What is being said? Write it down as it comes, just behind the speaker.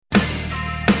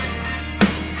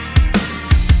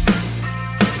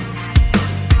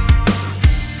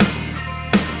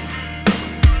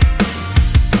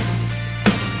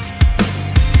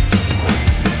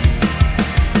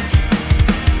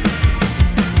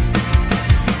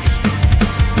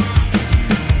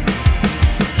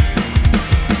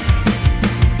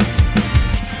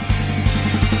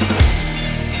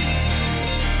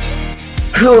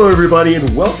Hello, everybody,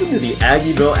 and welcome to the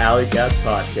Aggieville Alleycast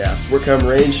podcast. We're come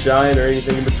rain, shine, or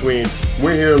anything in between.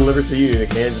 We're here to deliver to you the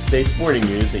Kansas State sporting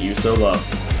news that you so love.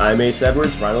 I'm Ace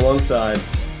Edwards, right alongside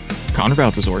Connor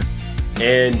Baltazar.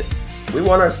 And we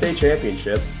won our state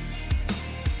championship.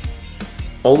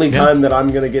 Only time that I'm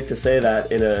going to get to say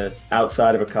that in a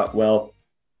outside of a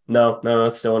no,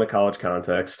 it's still in a college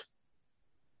context.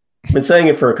 I've been saying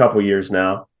it for a couple years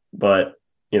now, but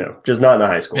just not in a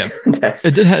high school context.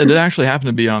 It did actually happen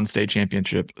to be on state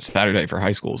championship Saturday for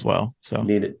high school as well. So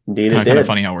indeed, kind of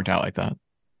funny how it worked out like that.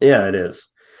 Yeah, it is.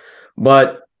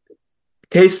 But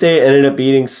K-State ended up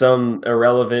beating some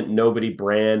irrelevant nobody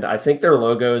brand. I think their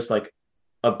logo is like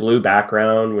a blue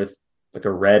background with like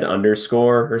a red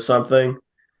underscore or something.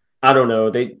 I don't know.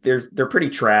 They're pretty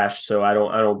trash, so I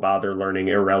don't bother learning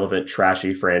irrelevant,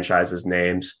 trashy franchises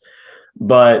names.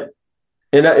 But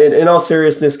in all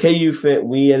seriousness,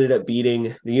 we ended up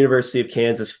beating the University of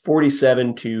Kansas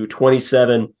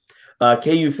 47-27.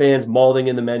 KU fans mauling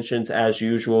in the mentions as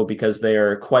usual because they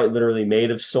are quite literally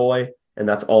made of soy, and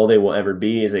that's all they will ever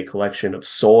be is a collection of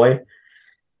soy.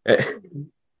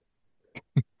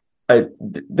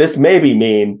 This may be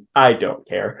mean. I don't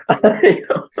care.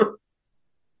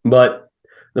 But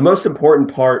the most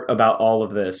important part about all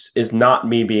of this is not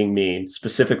me being mean,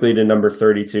 specifically to number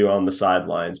 32 on the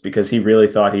sidelines, because he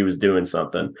really thought he was doing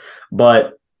something.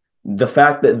 But the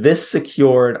fact that this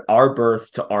secured our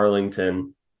berth to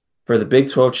Arlington for the Big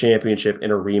 12 championship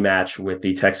in a rematch with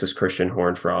the Texas Christian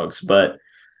Horned Frogs. But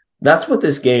that's what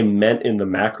this game meant in the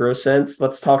macro sense.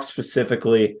 Let's talk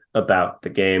specifically about the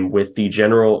game with the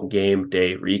general game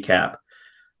day recap.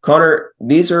 Connor,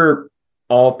 these are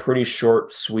all pretty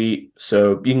short, sweet.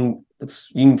 So you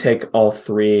can take all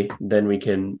three, then we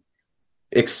can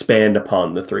expand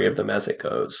upon the three of them as it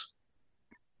goes.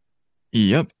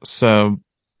 Yep. So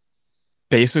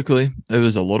basically, it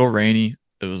was a little rainy.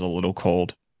 It was a little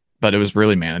cold, but it was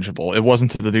really manageable. It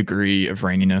wasn't to the degree of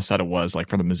raininess that it was like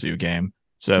for the Mizzou game.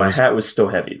 So my hat was still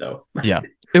heavy though. Yeah.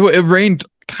 It rained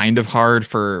kind of hard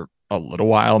for a little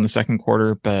while in the second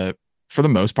quarter, but for the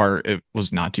most part, it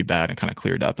was not too bad and kind of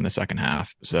cleared up in the second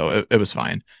half. So it was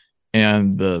fine.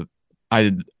 And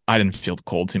I didn't feel the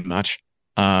cold too much.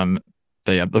 But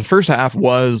yeah, the first half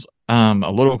was a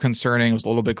little concerning. It was a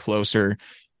little bit closer.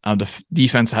 The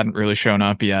defense hadn't really shown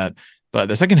up yet. But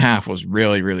the second half was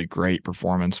really, really great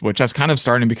performance, which has kind of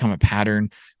starting to become a pattern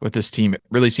with this team. It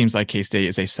really seems like K-State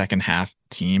is a second half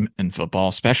team in football,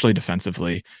 especially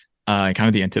defensively. Kind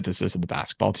of the antithesis of the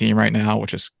basketball team right now,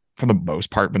 which is for the most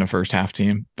part been a first half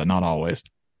team, but not always.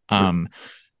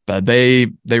 But they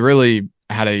really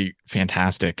had a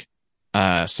fantastic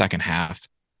second half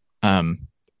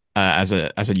as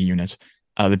a unit.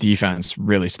 The defense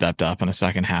really stepped up in the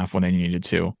second half when they needed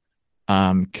to,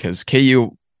 because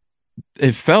KU,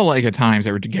 it felt like at times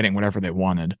they were getting whatever they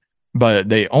wanted, but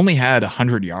they only had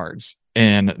 100 yards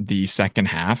in the second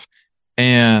half.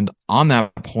 And on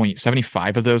that point,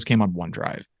 75 of those came on one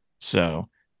drive. So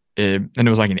it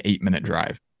was like an 8-minute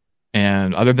drive.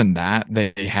 And other than that,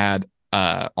 they had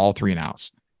all 3 and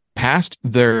outs. Past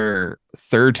their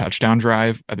third touchdown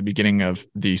drive at the beginning of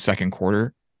the second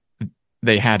quarter,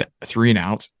 they had 3 and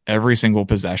outs every single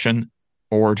possession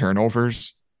or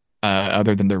turnovers,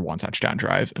 other than their 1 touchdown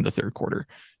drive in the third quarter.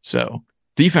 So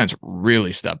defense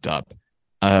really stepped up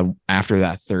after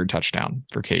that third touchdown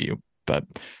for KU. But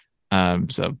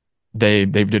so they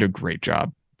did a great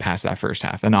job past that first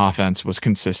half, and offense was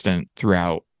consistent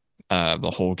throughout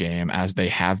the whole game, as they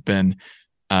have been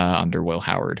under Will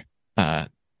Howard,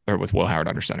 or with Will Howard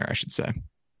under center, I should say.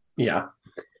 Yeah.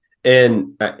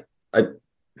 And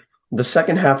the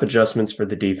second half adjustments for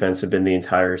the defense have been the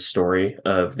entire story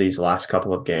of these last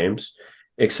couple of games,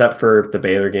 except for the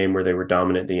Baylor game where they were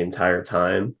dominant the entire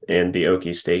time, and the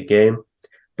Okie State game.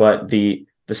 But the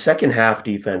second half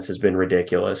defense has been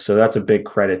ridiculous. So that's a big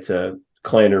credit to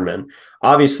Klanderman.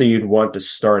 Obviously, you'd want to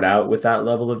start out with that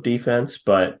level of defense,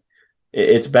 but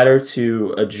it's better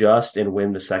to adjust and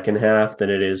win the second half than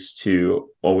it is to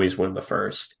always win the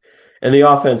first. And the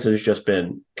offense has just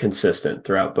been consistent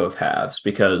throughout both halves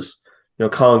because,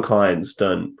 Colin Klein's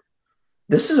done.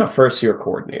 This is a first-year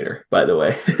coordinator, by the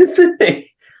way.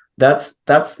 That's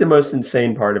the most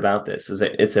insane part about this, is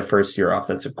that it's a first-year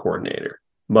offensive coordinator.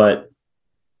 But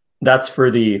that's for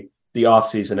the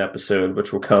off-season episode,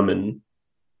 which will come in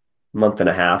a month and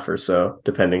a half or so,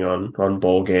 depending on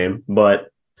bowl game.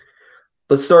 But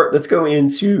let's go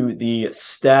into the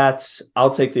stats.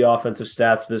 I'll take the offensive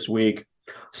stats this week.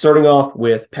 Starting off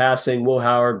with passing, Will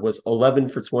Howard was 11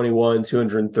 for 21,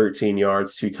 213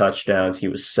 yards, 2 touchdowns. He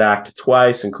was sacked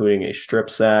twice, including a strip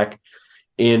sack.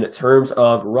 In terms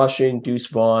of rushing, Deuce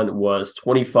Vaughn was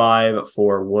 25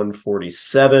 for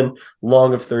 147,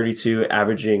 long of 32,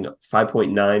 averaging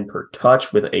 5.9 per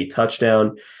touch with a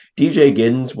touchdown. DJ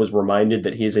Giddens was reminded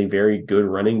that he is a very good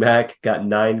running back, got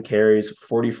 9 carries,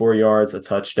 44 yards, a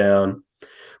touchdown.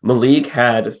 Malik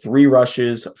had 3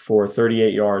 rushes for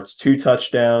 38 yards, 2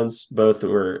 touchdowns. Both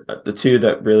were the two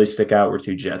that really stick out were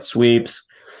 2 jet sweeps.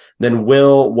 Then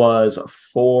Will was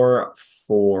 4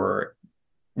 for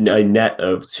a net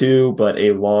of 2, but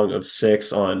a long of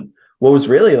 6 on what was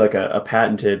really like a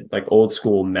patented, like old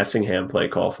school Messingham play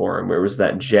call for him, where it was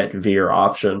that jet veer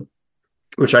option,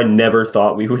 which I never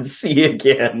thought we would see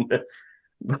again.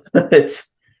 But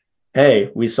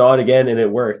hey, we saw it again and it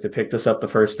worked. It picked us up the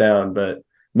first down, but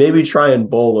maybe try and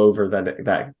bowl over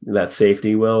that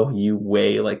safety. Will, you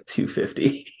weigh like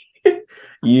 250.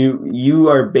 You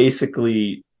are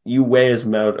basically, you weigh as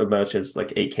much as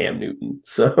like a Cam Newton.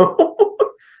 So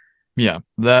Yeah,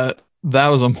 that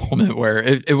was a moment where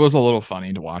it was a little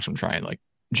funny to watch him try and like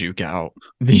juke out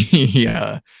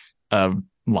the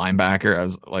linebacker. I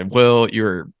was like, Will,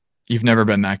 you've never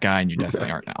been that guy, and you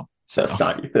definitely aren't now. So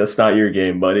that's not your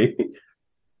game, buddy.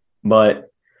 But in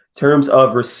terms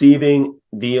of receiving,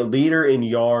 the leader in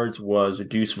yards was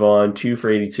Deuce Vaughn, 2 for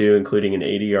 82, including an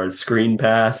 80-yard screen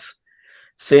pass.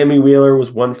 Sammy Wheeler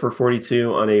was 1 for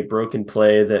 42 on a broken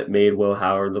play that made Will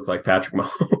Howard look like Patrick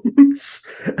Mahomes.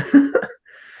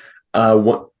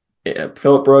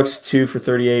 Phillip Brooks, 2 for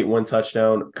 38, 1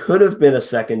 touchdown. Could have been a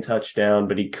second touchdown,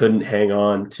 but he couldn't hang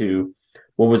on to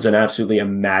what was an absolutely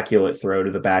immaculate throw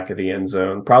to the back of the end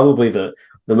zone. Probably the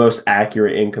most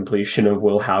accurate incompletion of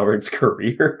Will Howard's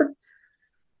career.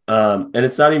 And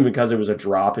it's not even because it was a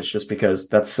drop. It's just because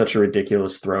that's such a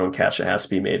ridiculous throw and catch that has to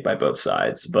be made by both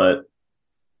sides. But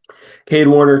Cade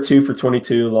Warner, 2 for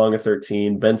 22, long of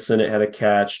 13. Ben Sinnott had a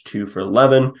catch, 2 for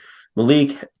 11.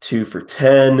 Malik, 2 for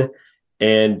 10.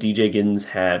 And DJ Giddens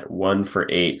had 1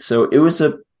 for 8. So it was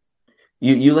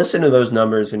you listen to those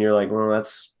numbers and you're like, well,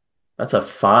 that's a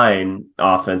fine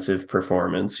offensive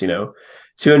performance,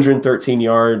 213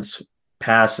 yards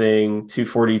passing,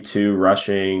 242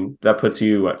 rushing. That puts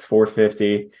you at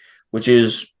 450,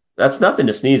 that's nothing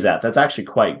to sneeze at. That's actually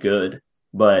quite good.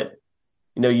 But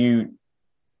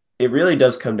it really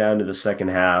does come down to the second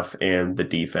half and the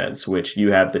defense, which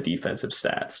you have the defensive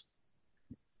stats.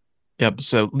 Yep.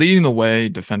 So leading the way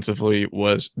defensively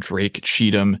was Drake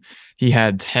Cheatham. He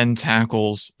had 10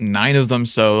 tackles, 9 of them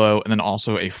solo, and then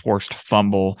also a forced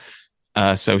fumble.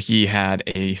 So he had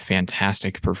a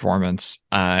fantastic performance.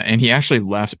 And he actually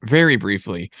left very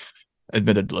briefly,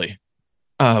 admittedly,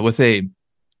 with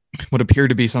what appeared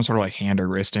to be some sort of like hand or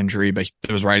wrist injury, but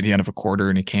it was right at the end of a quarter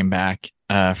and he came back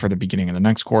for the beginning of the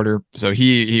next quarter. So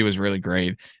he was really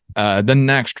great. Then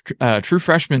next, true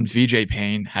freshman VJ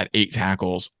Payne had 8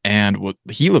 tackles and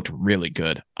he looked really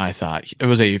good. I thought it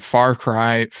was a far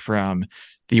cry from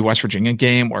the West Virginia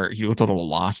game where he looked a little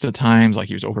lost at times, like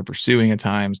he was over pursuing at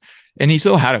times. And he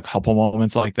still had a couple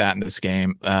moments like that in this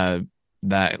game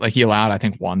that like he allowed, I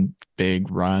think, one big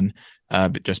run,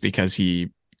 but just because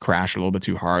he crashed a little bit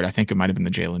too hard. I think it might have been the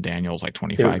Jalen Daniels like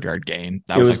 25-yard gain.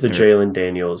 That was like the Jalen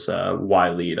Daniels Y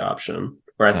lead option.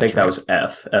 Or I think that was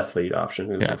F lead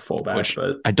option. It was a fullback,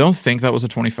 but I don't think that was a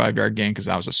 25-yard gain because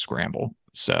that was a scramble.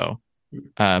 So,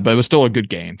 but it was still a good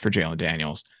gain for Jalen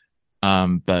Daniels.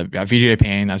 But VJ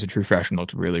Payne as a true freshman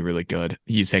looked really, really good.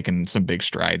 He's taken some big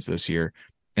strides this year,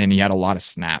 and he had a lot of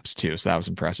snaps too, so that was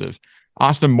impressive.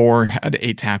 Austin Moore had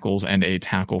 8 tackles and a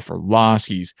tackle for loss.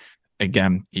 He's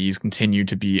continued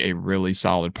to be a really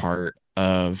solid part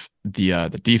of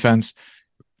the defense.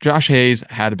 Josh Hayes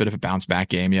had a bit of a bounce back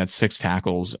game. He had 6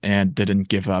 tackles and didn't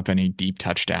give up any deep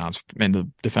touchdowns. And the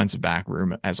defensive back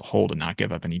room as a whole did not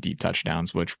give up any deep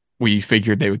touchdowns, which we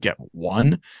figured they would get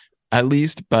one at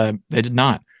least, but they did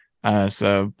not.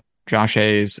 So Josh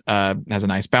Hayes has a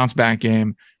nice bounce back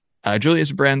game.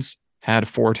 Julius Brents had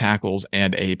 4 tackles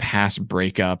and a pass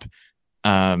breakup.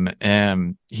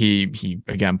 And he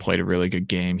again played a really good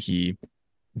game. He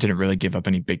didn't really give up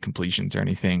any big completions or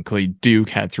anything. Clay Duke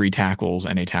had 3 tackles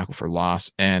and a tackle for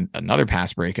loss and another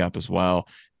pass breakup as well.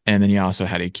 And then he also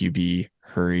had a QB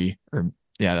hurry,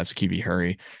 that's a QB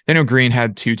hurry. Daniel Green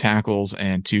had 2 tackles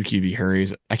and 2 QB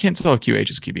hurries. I can't tell if QH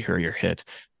is QB hurry or hit.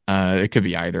 It could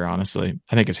be either, honestly.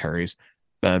 I think it's hurries.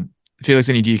 But Felix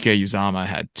Anudike Uzama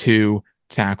had 2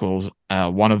 tackles.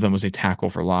 One of them was a tackle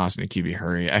for loss and a QB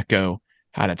hurry. Echo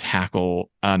had a tackle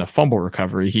and a fumble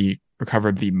recovery. He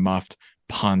recovered the muffed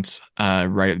punt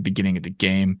right at the beginning of the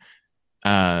game.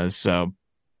 So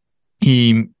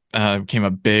he came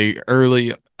up big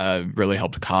early, really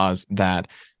helped cause that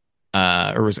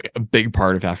or was a big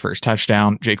part of that first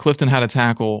touchdown. Jay Clifton had a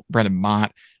tackle. Brendan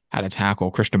Mott had a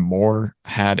tackle. Christian Moore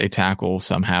had a tackle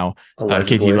somehow.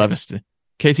 Allegedly.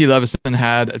 KT Leviston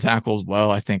had a tackle as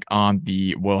well, I think, on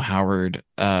the Will Howard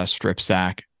strip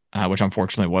sack, which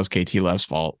unfortunately was KT Lev's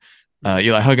fault.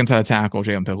 Eli Huggins had a tackle,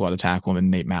 Jalen Pickle had a tackle, and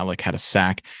then Nate Matlick had a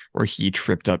sack where he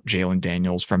tripped up Jalen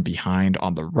Daniels from behind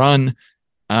on the run.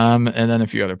 And then a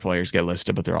few other players get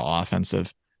listed, but they're all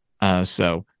offensive.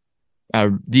 So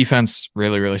defense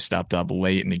really, really stepped up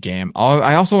late in the game.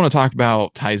 I also want to talk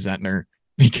about Ty Zentner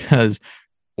because,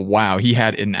 wow, he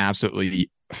had an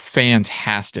absolutely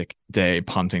fantastic day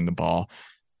punting the ball.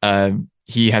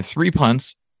 He had 3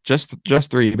 punts, just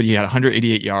 3, but he had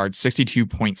 188 yards,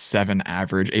 62.7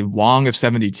 average, a long of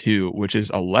 72, which is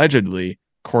allegedly,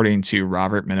 according to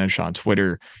Robert Minich on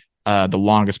Twitter, the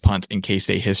longest punt in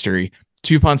K-State history.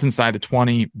 2 punts inside the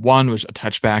 20. One was a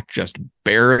touchback, just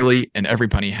barely, and every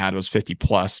punt he had was 50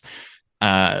 plus.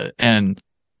 And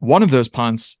one of those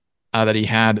punts that he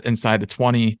had inside the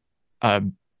 20,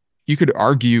 you could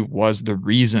argue was the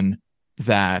reason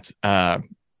that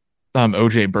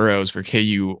OJ Burrows for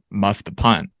KU muffed the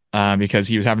punt, because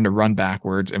he was having to run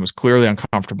backwards and was clearly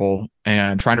uncomfortable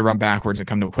and trying to run backwards and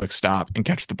come to a quick stop and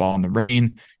catch the ball in the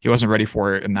rain. He wasn't ready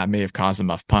for it, and that may have caused a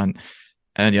muff punt.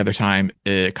 And the other time,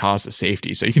 it caused a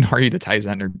safety. So you can argue that Ty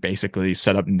Zentner basically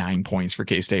set up 9 points for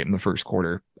K-State in the first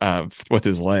quarter with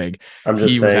his leg. I'm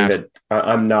just saying that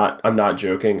I'm not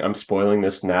joking. I'm spoiling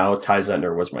this now. Ty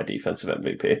Zentner was my defensive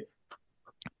MVP.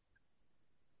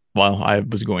 Well, I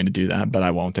was going to do that, but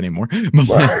I won't anymore.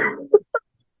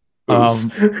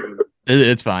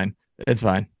 It's fine. It's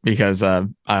fine because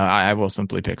I will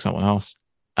simply pick someone else.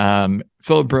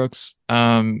 Phillip Brooks,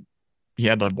 he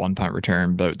had that 1 punt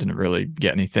return, but didn't really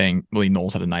get anything. Willie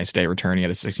Knowles had a nice day return. He had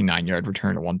a 69-yard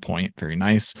return at 1 point. Very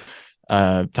nice.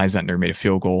 Ty Zentner made a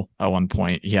field goal at 1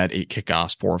 point. He had 8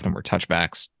 kickoffs. 4 of them were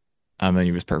touchbacks. And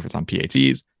he was perfect on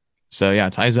PATs. So, yeah,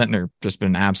 Ty Zentner just been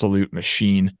an absolute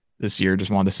machine this year.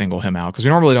 Just wanted to single him out because we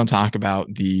normally don't talk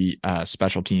about the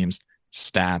special teams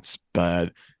stats,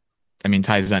 but I mean,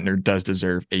 Ty Zentner does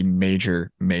deserve a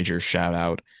major, major shout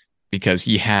out because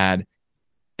he had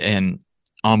an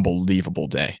unbelievable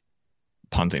day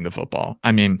punting the football.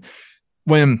 I mean,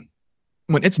 when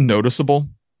it's noticeable,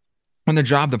 when the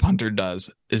job the punter does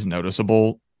is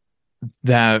noticeable,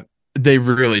 that they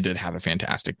really did have a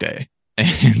fantastic day.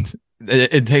 And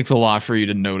it takes a lot for you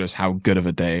to notice how good of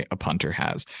a day a punter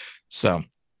has. So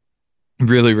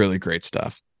really, really great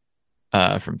stuff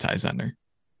from Ty Zentner.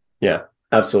 Yeah,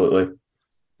 absolutely.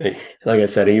 Like I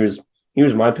said, he was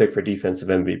my pick for defensive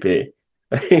MVP.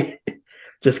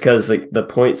 Just because like the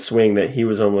point swing that he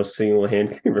was almost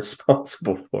single-handedly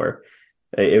responsible for.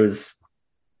 It was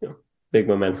big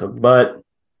momentum. But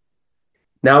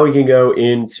now we can go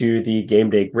into the game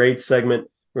day grade segment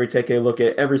where we take a look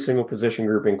at every single position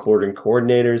group including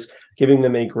coordinators, giving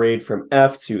them a grade from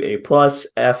F to A+,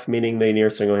 F meaning they near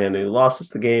single-handedly lost us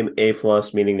the game, A+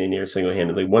 meaning they near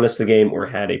single-handedly won us the game or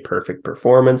had a perfect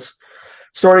performance.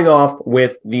 Starting off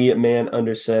with the man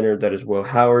under center, that is Will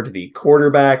Howard, the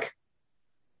quarterback.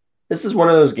 This is one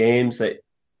of those games that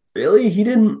really he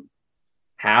didn't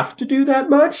have to do that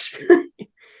much.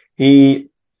 He,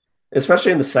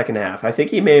 especially in the second half, I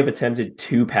think he may have attempted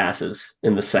 2 passes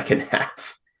in the second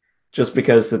half just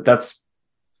because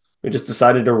we just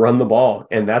decided to run the ball.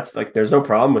 And that's like, there's no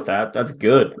problem with that. That's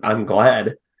good. I'm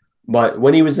glad. But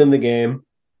when he was in the game,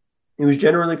 he was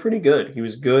generally pretty good. He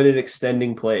was good at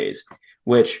extending plays,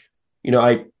 which,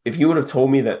 if you would have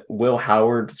told me that Will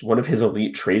Howard's one of his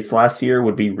elite traits last year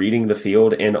would be reading the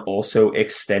field and also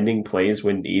extending plays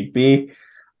when need be,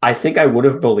 I think I would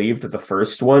have believed the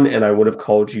first one and I would have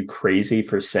called you crazy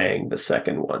for saying the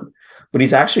second one. But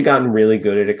he's actually gotten really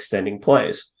good at extending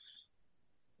plays.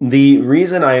 The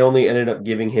reason I only ended up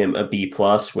giving him a B+,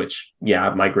 which, yeah,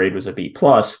 my grade was a B+,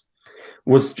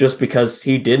 was just because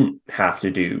he didn't have to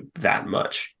do that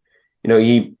much.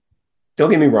 Don't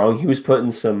get me wrong, he was put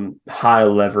in some high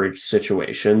leverage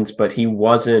situations, but he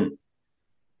wasn't.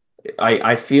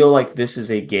 I feel like this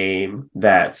is a game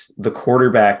that the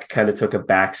quarterback kind of took a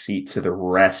backseat to the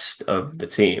rest of the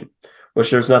team,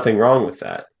 which there's nothing wrong with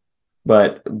that.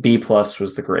 But B+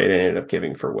 was the grade I ended up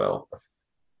giving for Will.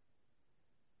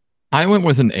 I went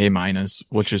with an A-,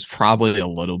 which is probably a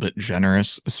little bit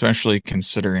generous, especially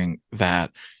considering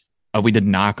that we did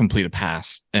not complete a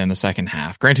pass in the second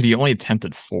half. Granted, he only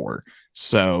attempted 4,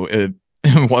 so it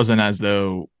wasn't as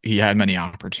though he had many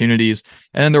opportunities.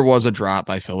 And there was a drop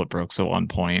by Phillip Brooks at 1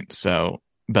 point.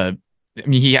 But I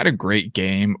mean, he had a great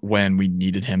game when we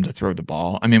needed him to throw the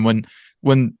ball. I mean,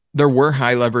 when there were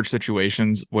high leverage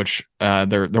situations, which there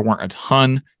weren't a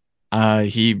ton,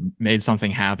 He made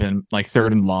something happen, like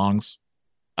third and longs.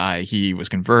 He was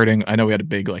converting. I know we had a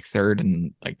big like third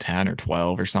and like 10 or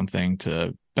 12 or something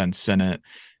to Ben Sinnott.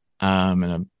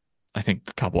 And I think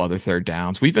a couple other third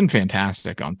downs. We've been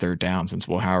fantastic on third down since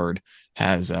Will Howard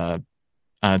has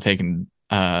taken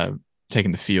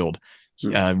taken the field.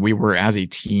 We were as a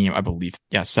team, I believe,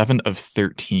 7 of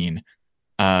 13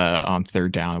 on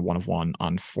third down, 1 of 1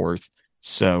 on fourth.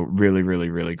 So really, really,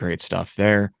 really great stuff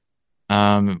there.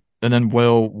 And then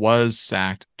Will was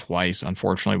sacked twice.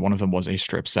 Unfortunately, one of them was a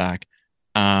strip sack.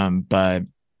 But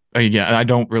yeah, I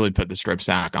don't really put the strip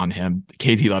sack on him.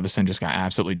 KT Levison just got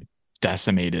absolutely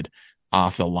decimated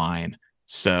off the line.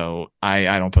 So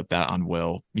I don't put that on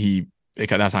Will.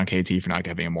 That's on KT for not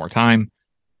giving him more time.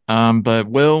 But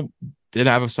Will did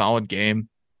have a solid game.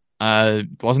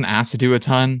 Wasn't asked to do a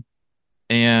ton.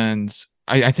 And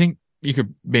I think you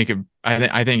could make a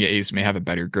I think Ace may have a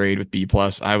better grade with B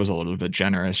plus. I was a little bit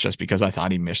generous just because I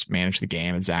thought he mismanaged the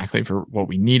game exactly for what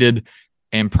we needed,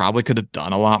 and probably could have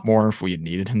done a lot more if we had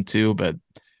needed him to. But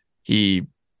he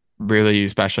really,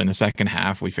 especially in the second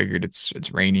half, we figured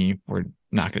it's rainy. We're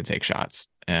not going to take shots,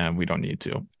 and we don't need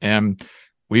to. And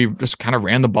we just kind of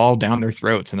ran the ball down their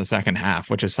throats in the second half,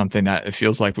 which is something that it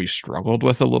feels like we've struggled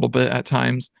with a little bit at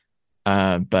times.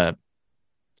 But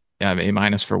yeah,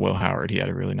 A- for Will Howard. He had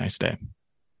a really nice day.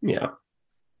 Yeah.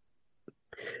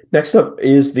 Next up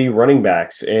is the running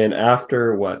backs. And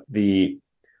after one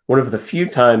of the few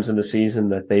times in the season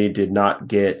that they did not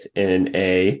get an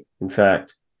A, in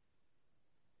fact,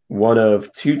 one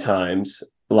of 2 times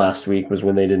last week was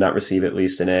when they did not receive at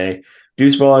least an A.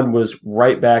 Deuce Vaughn was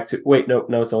right back to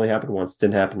no, it's only happened once.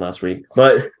 Didn't happen last week.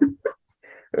 But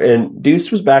and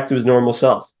Deuce was back to his normal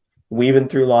self, weaving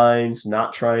through lines,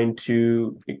 not trying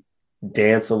to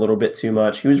dance a little bit too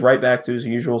much. He was right back to his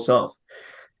usual self.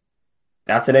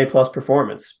 That's an A+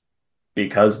 performance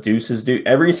because Deuce is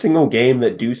every single game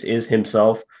that Deuce is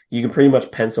himself, you can pretty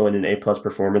much pencil in an A+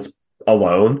 performance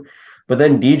alone. But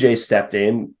then DJ stepped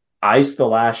in, iced the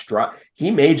last drop.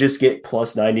 He may just get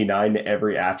plus 99 to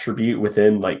every attribute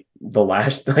within like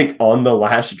on the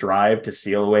last drive to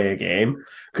seal away a game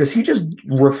because he just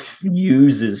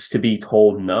refuses to be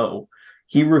told no.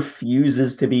 He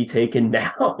refuses to be taken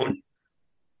down.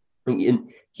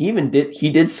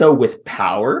 He did so with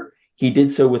power. He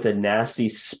did so with a nasty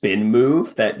spin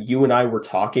move that you and I were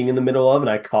talking in the middle of, and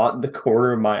I caught in the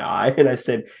corner of my eye, and I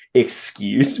said,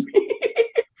 "Excuse me."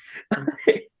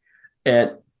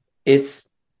 And it's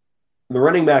the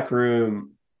running back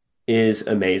room is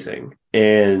amazing,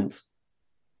 and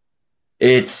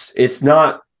it's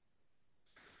not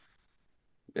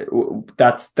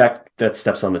that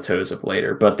steps on the toes of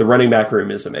later, but the running back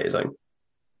room is amazing.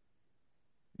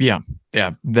 Yeah.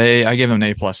 I gave him an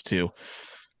A+ too.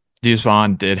 Deuce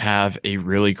Vaughn did have a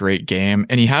really great game,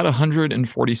 and he had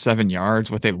 147 yards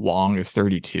with a long of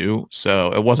 32.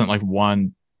 So it wasn't like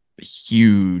one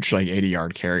huge like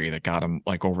 80-yard carry that got him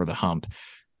like over the hump.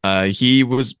 He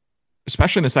was,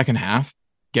 especially in the second half,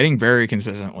 getting very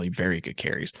consistently very good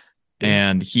carries,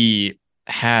 and he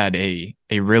had a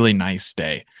really nice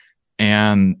day.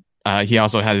 And he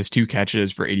also had his 2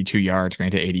 catches for 82 yards.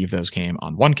 Granted, 80 of those came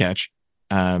on 1 catch.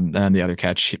 And the other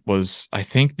catch was, I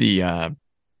think, the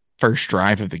first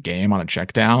drive of the game on a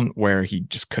check down where he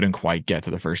just couldn't quite get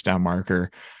to the first down marker.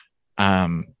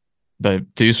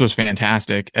 But Deuce was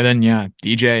fantastic. And then,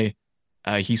 DJ,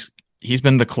 he's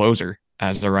been the closer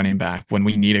as a running back when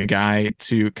we need a guy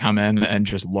to come in and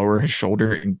just lower his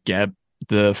shoulder and get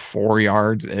the 4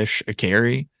 yards ish a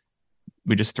carry.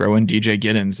 We just throw in DJ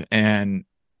Giddens and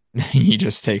he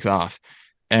just takes off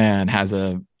and has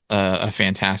a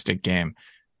fantastic game.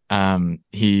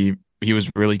 He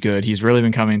was really good. He's really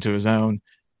been coming to his own.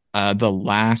 The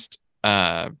last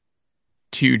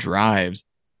 2 drives,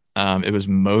 it was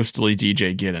mostly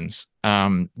DJ Giddens.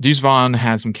 Deuce Vaughn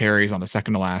had some carries on the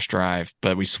second to last drive,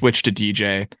 but we switched to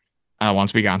DJ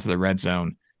once we got into the red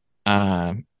zone.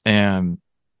 And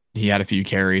he had a few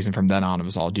carries, and from then on, it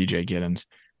was all DJ Giddens.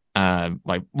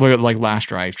 Like look at like last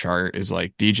drive chart is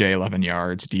like DJ 11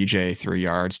 yards, DJ 3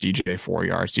 yards, DJ 4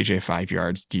 yards, DJ 5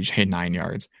 yards, DJ 9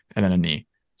 yards, and then a knee.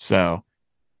 So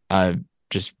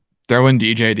just throw in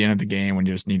DJ at the end of the game when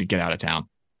you just need to get out of town.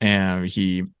 And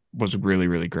he was really,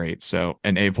 really great. So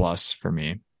an A+ for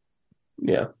me.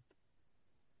 Yeah.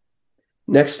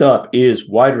 Next up is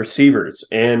wide receivers.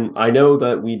 And I know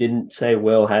that we didn't say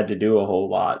Will had to do a whole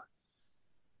lot.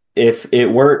 If it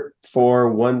weren't for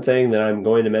one thing that I'm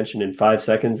going to mention in 5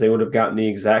 seconds, they would have gotten the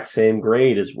exact same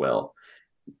grade as Will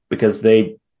because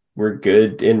they were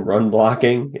good in run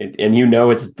blocking. And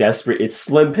it's desperate. It's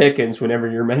slim pickings whenever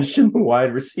you're mentioning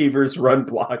wide receivers run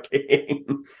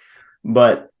blocking.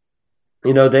 But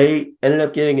They ended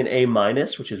up getting an A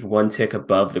minus, which is one tick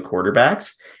above the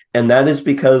quarterbacks. And that is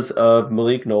because of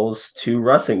Malik Knowles' two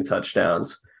rushing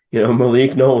touchdowns.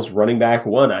 Malik Knowles running back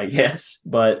one, I guess.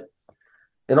 But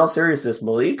in all seriousness,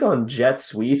 Malik on jet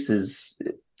sweeps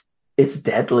it's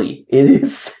deadly.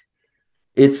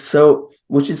 It's so,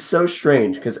 which is so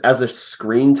strange because as a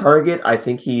screen target, I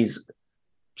think he's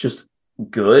just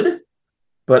good.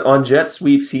 But on jet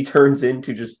sweeps, he turns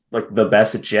into just like the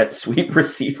best jet sweep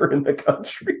receiver in the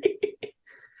country.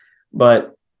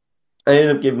 But I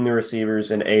ended up giving the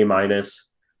receivers an A minus.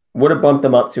 Would have bumped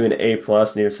them up to an A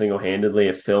plus near single handedly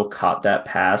if Phil caught that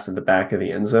pass at the back of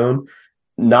the end zone.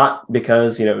 Not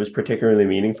because it was particularly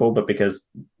meaningful, but because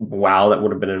wow, that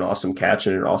would have been an awesome catch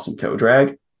and an awesome toe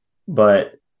drag.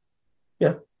 But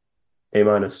yeah, A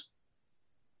minus.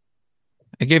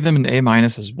 I gave them an A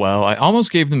minus as well. I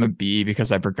almost gave them a B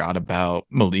because I forgot about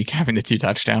Malik having the two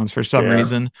touchdowns for some Yeah.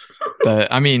 reason.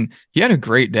 But I mean, he had a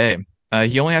great day.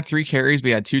 He only had 3 carries, but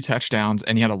he had 2 touchdowns,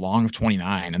 and he had a long of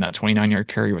 29, and that 29-yard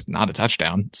carry was not a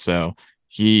touchdown. So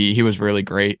he was really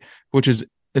great, which is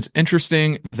it's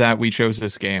interesting that we chose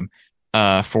this game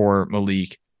for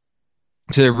Malik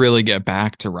to really get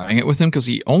back to running it with him because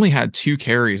he only had 2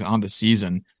 carries on the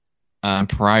season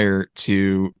prior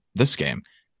to this game.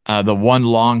 The one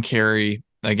long carry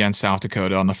against South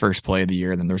Dakota on the first play of the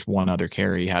year. Then there's one other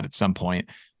carry he had at some point.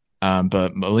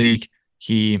 But Malik,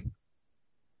 he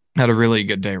had a really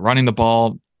good day running the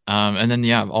ball. And then,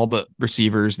 yeah, all the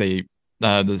receivers, the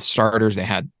starters, they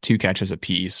had 2 catches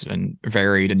apiece and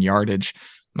varied in yardage.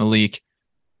 Malik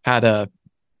had a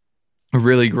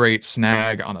really great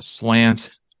snag on a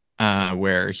slant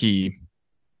where he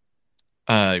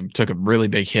took a really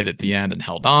big hit at the end and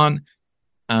held on.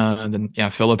 And then, yeah,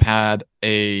 Philip had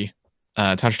a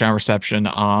touchdown reception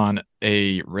on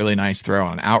a really nice throw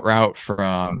on an out route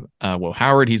from Will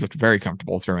Howard. He's looked very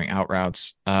comfortable throwing out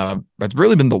routes. That's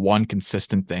really been the one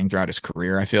consistent thing throughout his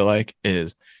career, I feel like,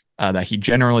 is that he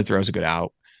generally throws a good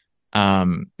out.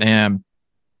 And then,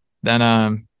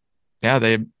 yeah,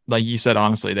 they, like you said,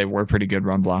 honestly, they were pretty good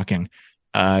run blocking.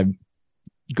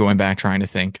 Going back, trying to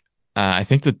think, I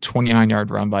think the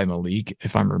 29-yard run by Malik,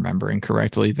 if I'm remembering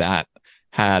correctly, that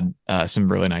had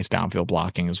some really nice downfield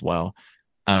blocking as well.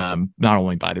 Not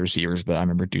only by the receivers, but I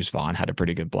remember Deuce Vaughn had a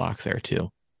pretty good block there too.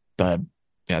 But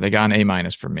yeah, they got an A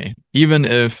minus from me. Even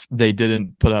if they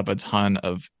didn't put up a ton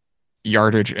of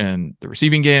yardage in the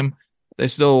receiving game, they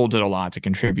still did a lot to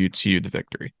contribute to the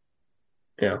victory.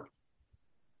 Yeah.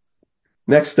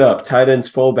 Next up, tight ends,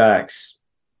 fullbacks.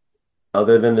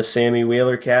 Other than the Sammy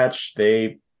Wheeler catch,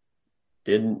 they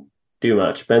didn't do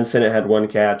much. Ben Sinnott had one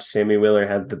catch. Sammy Wheeler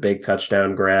had the big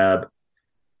touchdown grab.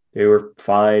 They were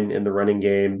fine in the running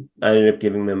game. I ended up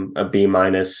giving them a B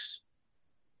minus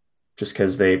just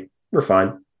because they were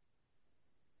fine.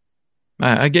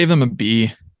 I gave them a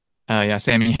B. Yeah,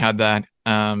 Sammy had that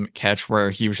catch where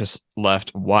he was just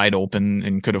left wide open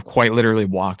and could have quite literally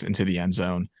walked into the end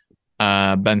zone.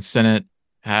 Ben Sinnott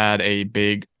had a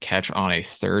big catch on a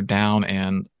third down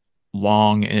and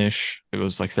long-ish. It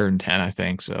was like 3rd and 10, I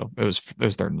think. So it was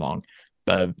third and long.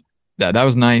 But that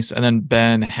was nice. And then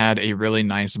Ben had a really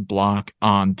nice block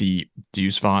on the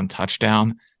Deuce Vaughn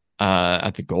touchdown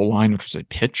at the goal line, which was a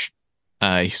pitch.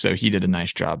 So he did a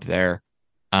nice job there.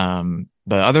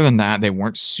 But other than that, they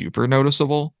weren't super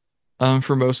noticeable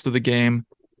for most of the game.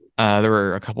 There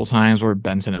were a couple times where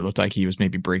Benson, it looked like he was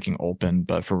maybe breaking open,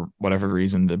 but for whatever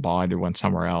reason, the ball either went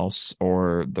somewhere else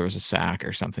or there was a sack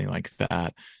or something like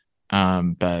that.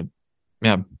 But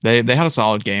yeah, they had a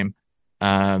solid game.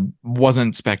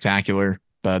 Wasn't spectacular,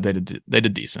 but they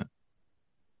did decent.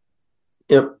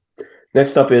 Yep.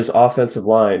 Next up is offensive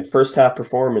line. First half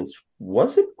performance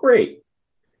wasn't great.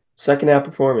 Second half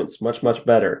performance, much, much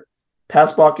better.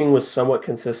 Pass blocking was somewhat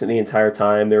consistent the entire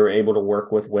time. They were able to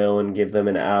work with Will and give him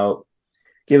an out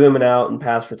in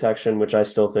pass protection, which I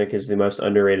still think is the most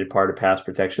underrated part of pass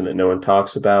protection that no one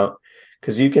talks about.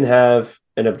 Because you can have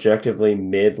an objectively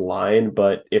mid line,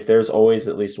 but if there's always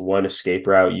at least one escape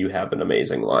route, you have an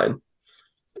amazing line.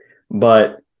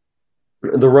 But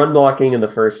the run blocking in the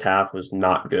first half was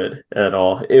not good at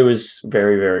all. It was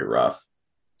very, very rough.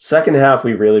 Second half,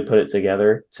 we really put it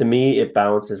together. To me, it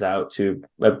balances out to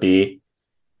a B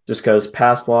just because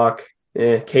pass block,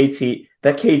 that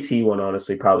KT one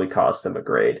honestly probably cost them a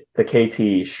grade. The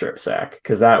KT strip sack,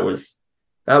 because that was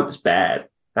bad.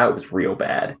 That was real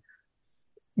bad.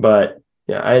 But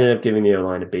yeah, I ended up giving the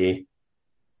O-line a B.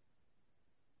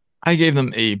 I gave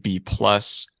them a B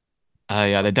plus.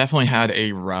 Yeah, they definitely had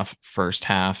a rough first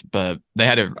half, but they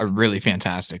had a really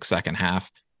fantastic second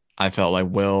half. I felt like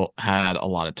Will had a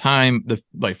lot of time, the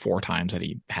like 4 times that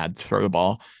he had to throw the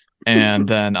ball. And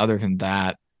then other than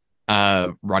that,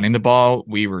 running the ball,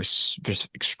 we were just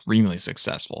extremely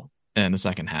successful in the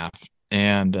second half.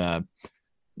 And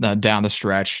down the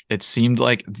stretch, it seemed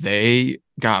like they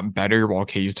got better while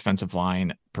KU's defensive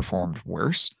line performed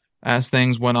worse as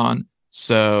things went on.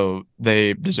 So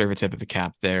they deserve a tip of the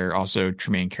cap there. Also,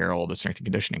 Tremaine Carroll, the strength and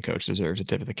conditioning coach, deserves a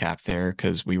tip of the cap there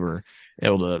because we were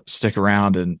able to stick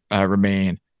around and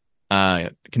remain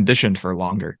conditioned for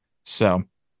longer. So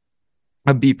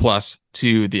a B plus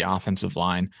to the offensive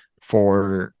line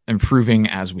for improving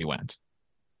as we went.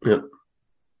 Yep.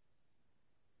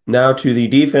 Now to the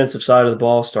defensive side of the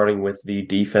ball, starting with the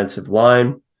defensive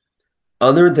line.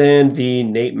 Other than the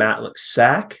Nate Matlack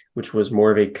sack, which was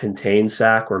more of a contained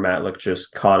sack where Matlack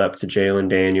just caught up to Jalen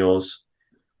Daniels,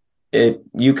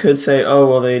 you could say, oh,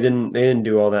 well, they didn't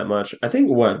do all that much. I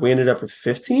think we ended up with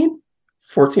 14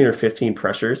 or 15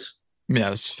 pressures. Yeah,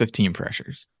 it was 15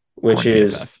 pressures. Which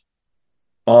is PFF.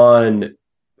 On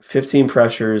 15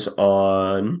 pressures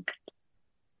on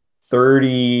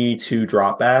 32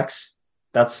 dropbacks.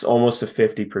 That's almost a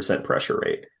 50% pressure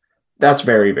rate. That's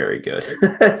very, very good.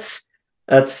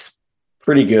 That's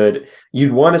pretty good.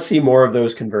 You'd want to see more of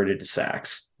those converted to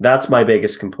sacks. That's my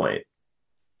biggest complaint.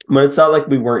 But it's not like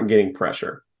we weren't getting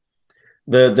pressure.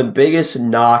 The biggest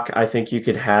knock I think you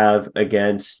could have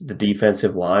against the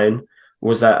defensive line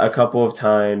was that a couple of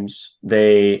times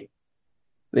they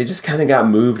just kind of got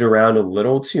moved around a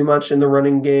little too much in the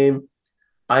running game.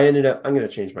 I'm going to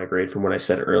change my grade from what I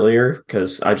said earlier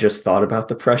because I just thought about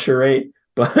the pressure rate,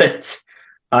 but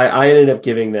I ended up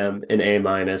giving them an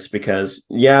A- because,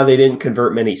 yeah, they didn't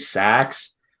convert many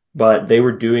sacks, but they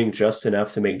were doing just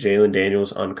enough to make Jalen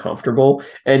Daniels uncomfortable.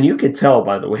 And you could tell,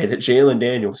 by the way, that Jalen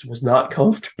Daniels was not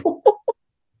comfortable.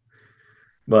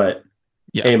 But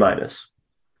yeah. A-.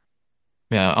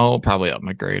 Yeah, I'll probably up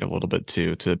my grade a little bit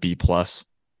too to B+.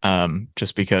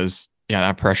 Just because, yeah,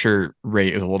 that pressure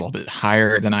rate is a little bit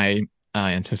higher than I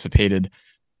anticipated.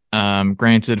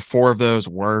 Granted, 4 of those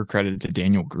were credited to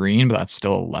Daniel Green, but that's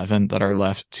still 11 that are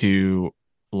left to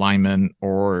linemen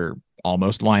or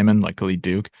almost linemen like Khalid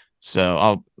Duke. So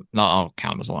I'll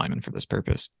count them as a lineman for this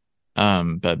purpose.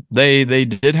 But they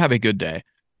did have a good day.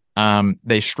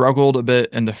 They struggled a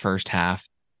bit in the first half,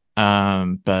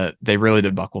 but they really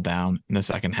did buckle down in the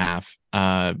second half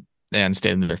and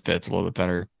stayed in their fits a little bit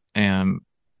better. And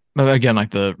again,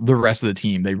 like the rest of the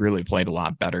team, they really played a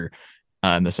lot better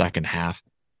in the second half.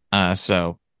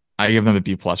 So I give them a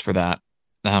B+ for that.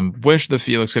 Wish the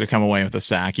Felix could have come away with a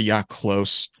sack. He got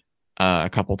close a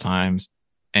couple times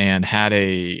and had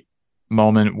a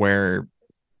moment where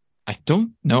I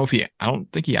don't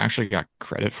think he actually got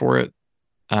credit for it.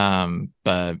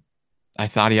 But I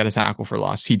thought he had a tackle for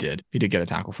loss. He did get a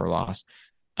tackle for loss.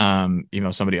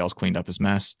 Somebody else cleaned up his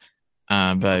mess.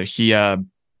 But he had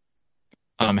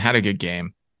a good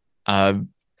game. And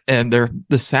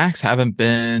the sacks haven't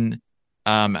been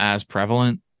as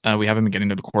prevalent. We haven't been getting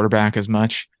to the quarterback as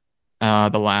much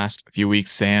the last few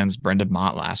weeks, sans Brendan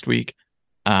Mott last week.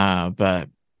 But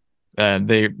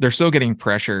they're still getting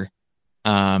pressure.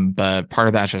 But part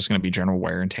of that's just going to be general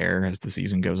wear and tear as the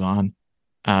season goes on.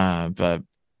 But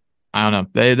I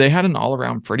don't know. They had an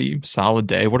all-around pretty solid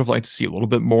day. Would have liked to see a little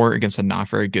bit more against a not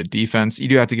very good defense. You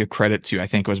do have to give credit to, I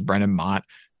think it was Brendan Mott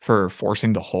for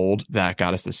forcing the hold that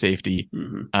got us the safety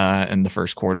in the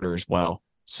first quarter as well.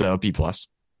 So B+.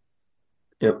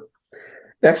 Yep.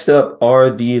 Next up are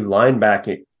the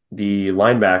linebackers.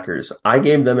 I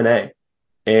gave them an A.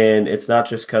 And it's not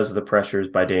just because of the pressures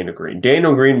by Daniel Green.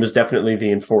 Daniel Green was definitely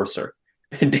the enforcer.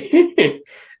 Daniel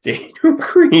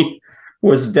Green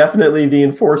was definitely the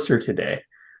enforcer today.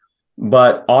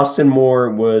 But Austin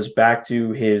Moore was back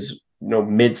to his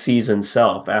mid-season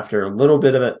self after a little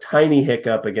bit of a tiny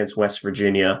hiccup against West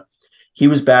Virginia. He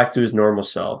was back to his normal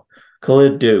self.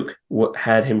 Khalid Duke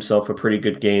had himself a pretty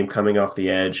good game coming off the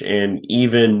edge and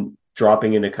even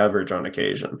dropping into coverage on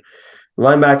occasion. The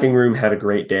linebacking room had a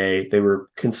great day. They were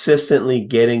consistently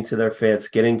getting to their fits,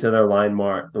 getting to their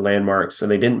landmarks,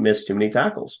 and they didn't miss too many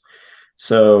tackles.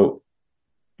 So,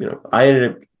 I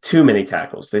ended up too many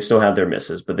tackles. They still had their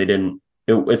misses, but they didn't.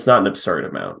 It's not an absurd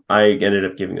amount. I ended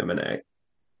up giving them an A.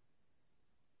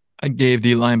 I gave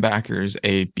the linebackers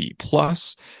a B+.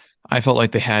 I felt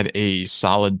like they had a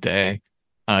solid day.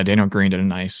 Daniel Green did a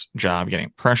nice job getting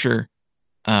pressure.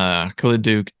 Khalid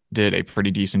Duke did a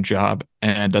pretty decent job,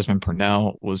 and Desmond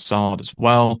Purnell was solid as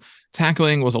well.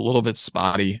 Tackling was a little bit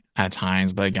spotty at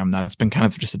times, but again, that's been kind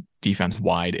of just a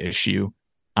defense-wide issue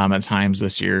at times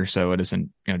this year, so it isn't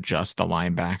just the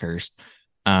linebackers.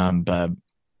 But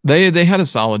they had a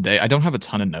solid day. I don't have a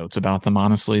ton of notes about them,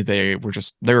 honestly. They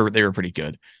were pretty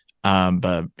good,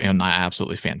 but not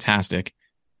absolutely fantastic.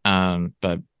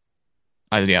 But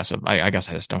I guess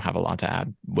I just don't have a lot to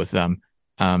add with them.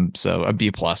 So a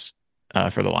B plus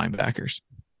for the linebackers.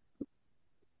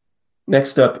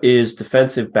 Next up is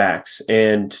defensive backs.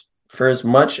 And for as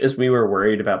much as we were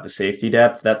worried about the safety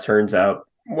depth, that turns out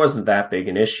wasn't that big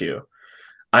an issue.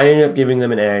 I ended up giving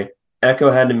them an A.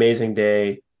 Echo had an amazing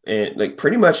day. And like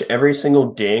pretty much every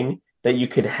single ding that you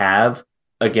could have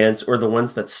against, or the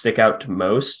ones that stick out to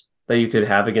most that you could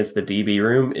have against the DB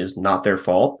room, is not their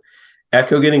fault.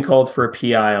 Echo getting called for a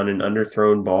PI on an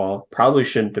underthrown ball probably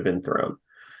shouldn't have been thrown.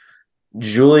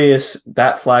 Julius,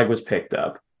 that flag was picked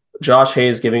up. Josh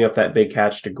Hayes giving up that big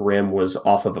catch to Grimm was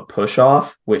off of a push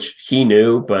off, which he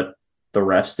knew, but the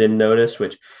refs didn't notice,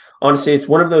 which honestly, it's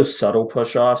one of those subtle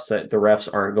push offs that the refs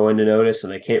aren't going to notice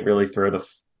and they can't really throw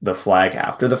the flag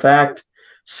after the fact.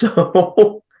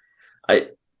 So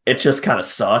it just kind of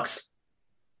sucks.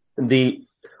 The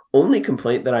only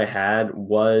complaint that I had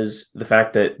was the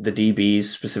fact that the DBs,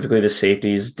 specifically the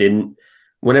safeties, didn't,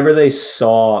 whenever they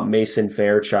saw Mason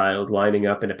Fairchild lining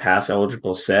up in a pass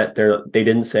eligible set, they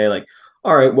didn't say like,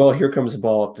 all right, well, here comes the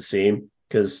ball up the seam,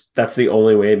 because that's the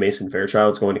only way Mason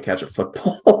Fairchild's going to catch a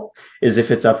football is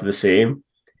if it's up the seam.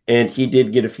 And he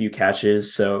did get a few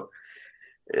catches. So,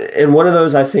 and one of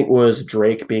those I think was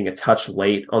Drake being a touch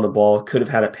late on the ball. Could have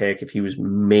had a pick if he was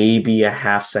maybe a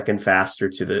half second faster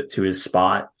to his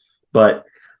spot. But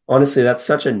honestly, that's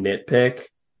such a nitpick.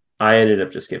 I ended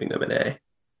up just giving them an A.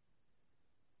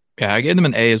 Yeah, I gave them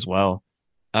an A as well.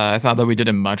 I thought that we did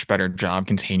a much better job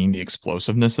containing the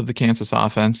explosiveness of the Kansas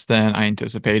offense than I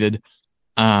anticipated.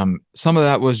 Some of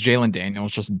that was Jalen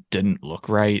Daniels just didn't look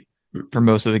right for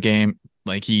most of the game.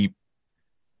 Like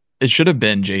it should have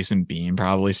been Jason Bean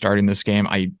probably starting this game.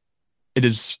 It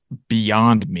is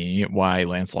beyond me why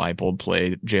Lance Leipold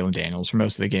played Jalen Daniels for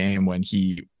most of the game when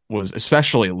he was,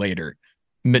 especially later,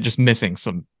 just missing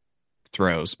some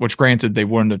throws, which granted they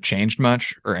wouldn't have changed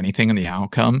much or anything in the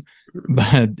outcome,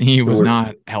 but he was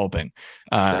not helping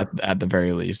at the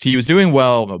very least. He was doing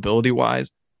well mobility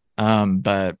wise,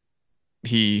 but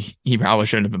he probably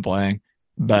shouldn't have been playing.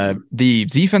 But the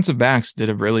defensive backs did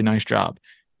a really nice job.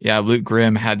 Yeah, Luke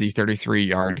Grimm had the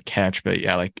 33-yard catch, but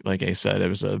yeah, like I said, it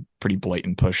was a pretty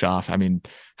blatant push off. I mean,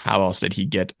 how else did he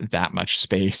get that much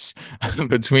space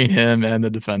between him and the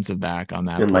defensive back on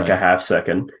that in play? Like a half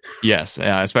second? Yes,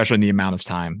 especially in the amount of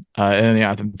time. And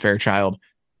yeah, Fairchild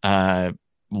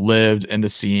lived in the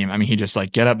seam. I mean, he just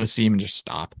like get up the seam and just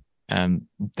stop, and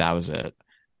that was it.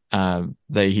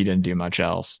 He didn't do much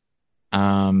else.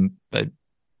 But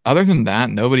other than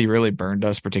that, nobody really burned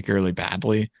us particularly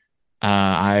badly.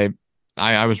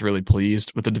 I was really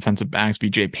pleased with the defensive backs.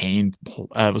 BJ Payne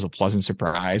was a pleasant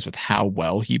surprise with how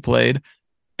well he played,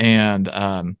 and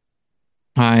I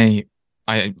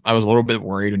was a little bit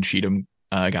worried when Cheatham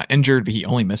got injured, but he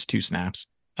only missed 2 snaps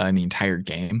in the entire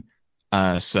game,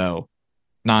 so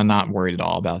not worried at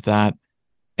all about that.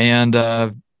 And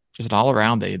just all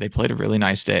around, they played a really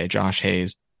nice day. Josh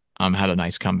Hayes had a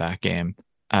nice comeback game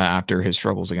after his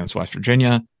struggles against West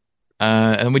Virginia.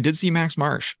 And we did see Max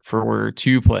Marsh for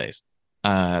 2 plays.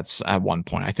 It's at one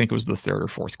point, I think it was the 3rd or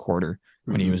 4th quarter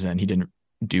when he was in. He didn't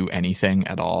do anything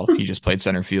at all. He just played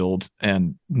center field,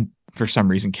 and for some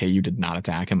reason, KU did not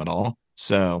attack him at all.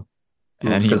 So,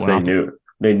 and then because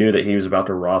they knew that he was about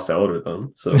to Ross Elder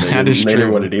them, so they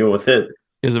didn't want to deal with it.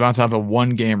 He was about to have a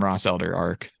 1-game Ross Elder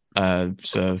arc. But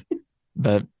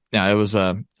yeah, it was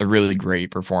a really great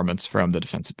performance from the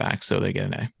defensive back, so they get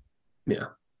an A. Yeah.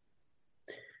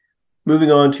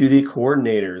 Moving on to the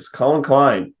coordinators. Colin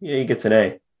Klein, yeah, he gets an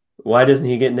A. Why doesn't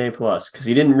he get an A+? Because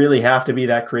he didn't really have to be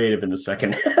that creative in the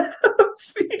second half.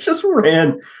 He just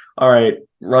ran. All right,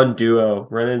 run duo,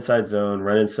 run inside zone,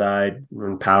 run inside,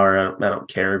 run power. I don't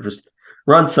care. Just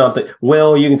run something.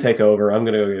 Will, you can take over. I'm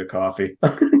gonna go get a coffee.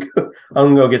 I'm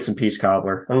gonna go get some peach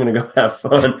cobbler. I'm gonna go have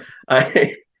fun.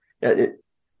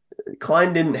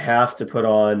 Klein didn't have to put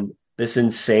on this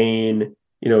insane,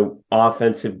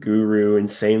 offensive guru,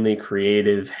 insanely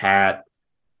creative hat.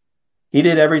 He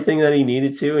did everything that he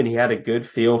needed to, and he had a good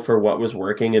feel for what was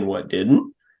working and what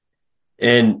didn't.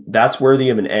 And that's worthy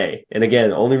of an A. And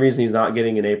again, the only reason he's not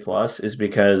getting an A+ is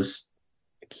because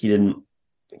you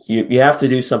have to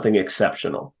do something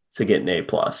exceptional to get an A+.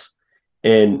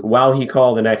 And while he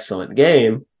called an excellent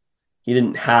game, he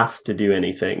didn't have to do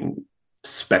anything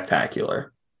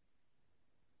spectacular.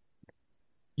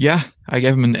 Yeah, I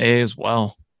gave him an A as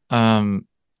well.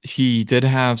 He did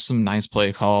have some nice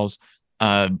play calls.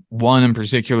 One in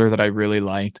particular that I really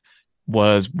liked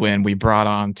was when we brought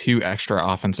on 2 extra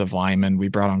offensive linemen. We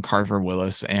brought on Carver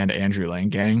Willis and Andrew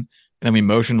Langang. And then we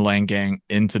motioned Langang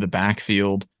into the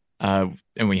backfield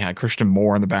And we had Christian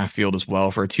Moore in the backfield as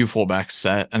well for a 2 fullback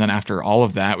set. And then after all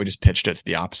of that, we just pitched it to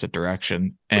the opposite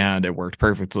direction and it worked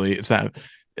perfectly. It's that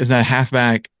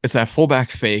fullback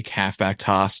fake halfback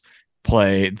toss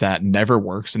play that never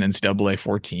works in NCAA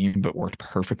 14, but worked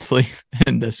perfectly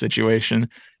in this situation.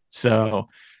 So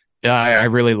yeah, I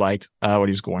really liked what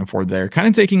he was going for there. Kind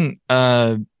of taking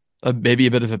maybe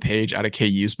a bit of a page out of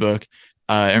KU's book,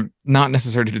 and not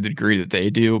necessarily to the degree that they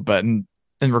do, but in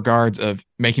regards of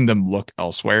making them look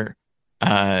elsewhere,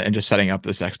 and just setting up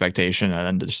this expectation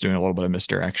and then just doing a little bit of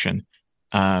misdirection,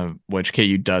 which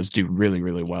KU does do really,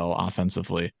 really well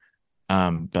offensively.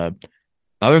 But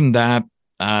other than that,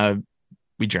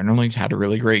 we generally had a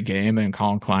really great game, and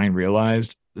Colin Klein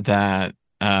realized that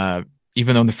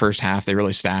even though in the first half they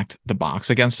really stacked the box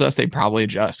against us, they'd probably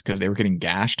adjust because they were getting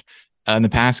gashed in the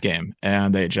pass game,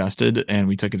 and they adjusted, and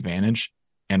we took advantage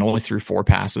and only threw 4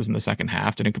 passes in the second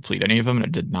half, didn't complete any of them, and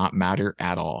it did not matter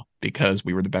at all because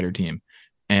we were the better team,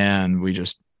 and we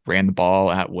just ran the ball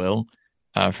at will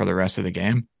for the rest of the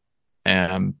game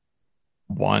and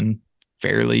won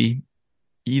fairly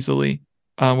easily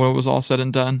when it was all said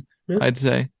and done. Yeah. I'd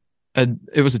say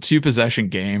it was a 2-possession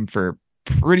game for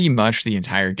pretty much the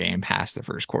entire game past the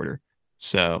first quarter.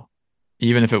 So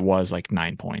even if it was like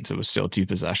 9 points, it was still 2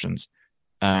 possessions.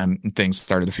 Things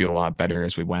started to feel a lot better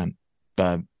as we went.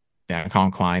 But yeah,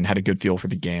 Colin Klein had a good feel for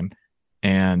the game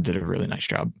and did a really nice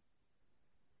job.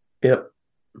 Yep.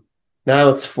 Now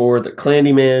it's for the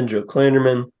Clandy man, Joe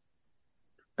Klanderman.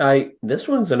 This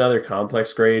one's another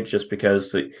complex grade just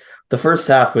because the first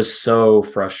half was so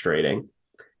frustrating.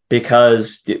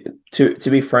 Because to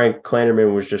be frank,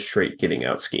 Klanderman was just straight getting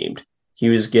out schemed. He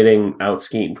was getting out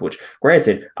schemed, which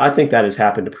granted, I think that has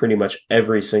happened to pretty much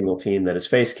every single team that has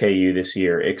faced KU this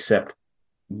year, except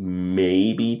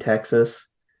maybe Texas.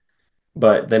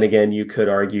 But then again, you could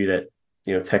argue that,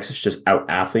 Texas just out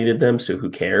athleted them. So who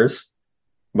cares?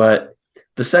 But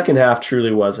the second half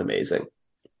truly was amazing.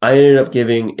 I ended up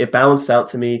it balanced out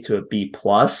to me to a B+.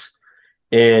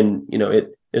 And,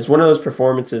 it's one of those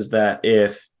performances that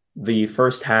if the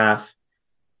first half,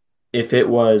 if it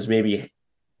was maybe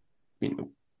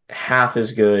half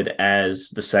as good as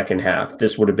the second half,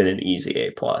 this would have been an easy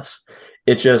A+.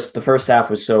 It just, the first half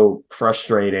was so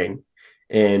frustrating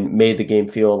and made the game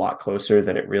feel a lot closer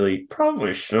than it really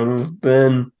probably should have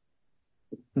been.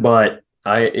 But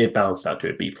it balanced out to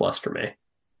a B+ for me.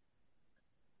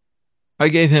 I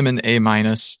gave him an A-.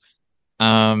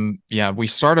 Yeah, we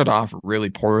started off really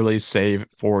poorly, save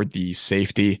for the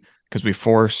safety, because we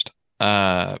forced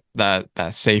that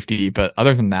safety. But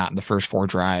other than that, in the first 4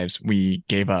 drives, we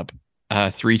gave up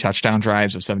 3 touchdown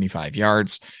drives of 75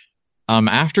 yards.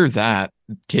 After that,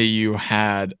 KU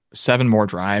had 7 more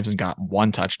drives and got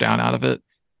 1 touchdown out of it,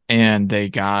 and they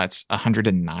got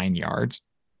 109 yards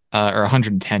or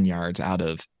 110 yards out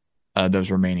of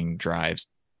those remaining drives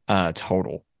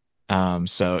total.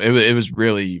 So it was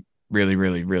really, really,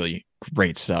 really, really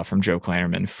great stuff from Joe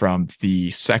Klanderman from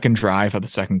the second drive of the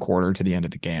second quarter to the end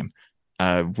of the game.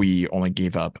 We only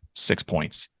gave up 6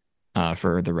 points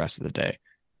for the rest of the day.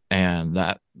 And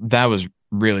that was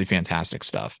really fantastic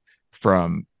stuff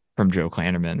from Joe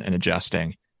Klanderman and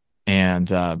adjusting.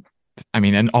 And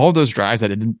and all of those drives that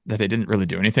they didn't really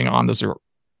do anything on, those are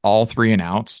all 3 and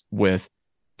outs, with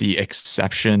the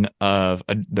exception of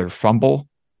their fumble,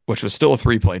 which was still a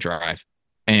 3-play drive,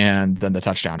 and then the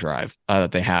touchdown drive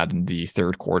that they had in the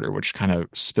third quarter, which kind of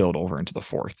spilled over into the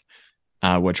fourth,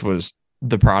 which was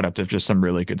the product of just some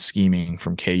really good scheming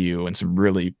from KU and some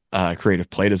really creative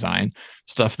play design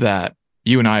stuff that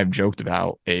you and I have joked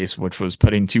about, Ace, which was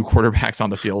putting 2 quarterbacks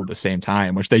on the field at the same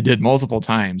time, which they did multiple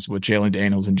times with Jalen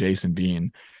Daniels and Jason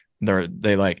Bean.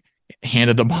 They like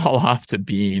handed the ball off to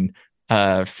Bean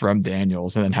from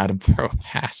Daniels and then had him throw a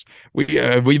pass.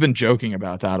 We've been joking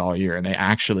about that all year, and they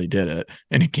actually did it,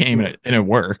 and it came and it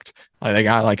worked. Like, they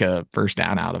got like a first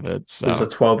down out of it. So it was a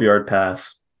 12-yard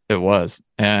pass. It was,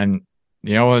 and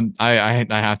I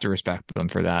have to respect them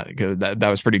for that, because that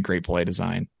was pretty great play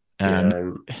design.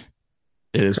 And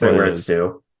it is credit where it's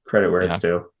due. Credit where it's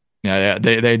due. Yeah,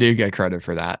 they do get credit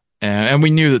for that, and we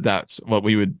knew that that's what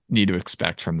we would need to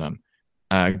expect from them.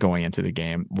 Going into the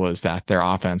game, was that their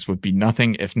offense would be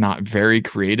nothing if not very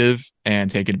creative and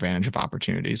take advantage of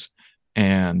opportunities.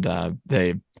 And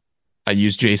they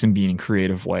used Jason Bean in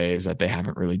creative ways that they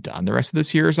haven't really done the rest of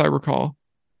this year, as I recall.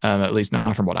 At least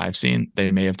not from what I've seen.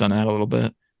 They may have done that a little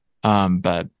bit.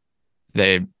 But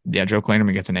Joe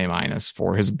Klanderman gets an A-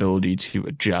 for his ability to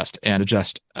adjust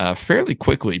fairly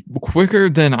quickly, quicker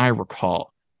than I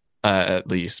recall, at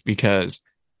least, because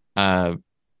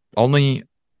only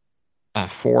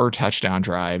 4 touchdown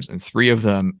drives, and 3 of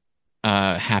them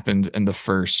happened in the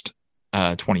first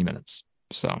 20 minutes.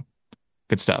 So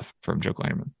good stuff from Joe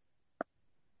Kleinerman.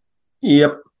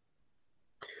 Yep.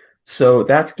 So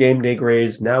that's game day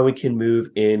grades. Now we can move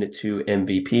into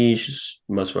MVPs.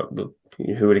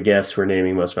 Who would have guessed we're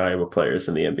naming most valuable players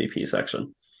in the MVP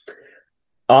section?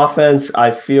 Offense,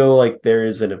 I feel like there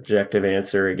is an objective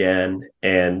answer again,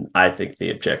 and I think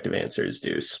the objective answer is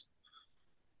Deuce.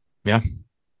 Yeah,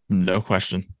 no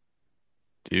question.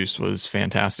 Deuce was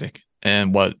fantastic.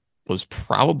 And what was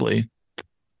probably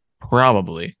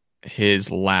his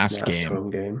last Home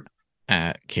game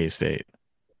at K-State.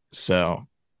 So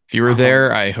if you were Uh-huh.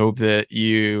 there, I hope that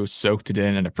you soaked it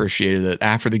in and appreciated it.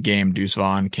 After the game, Deuce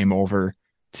Vaughn came over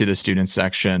to the student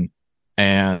section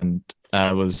and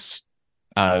was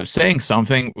saying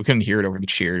something. We couldn't hear it over the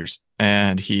cheers.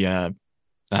 And he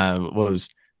was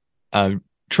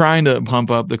trying to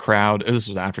pump up the crowd. This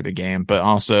was after the game, but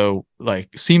also like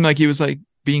seemed like he was like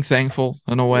being thankful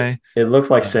in a way. It looked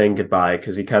like saying goodbye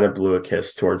because he kind of blew a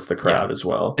kiss towards the crowd as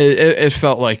well. It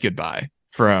felt like goodbye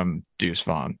from Deuce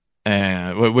Vaughn,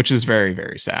 and which is very,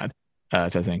 very sad to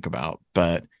think about.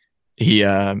 But he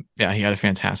had a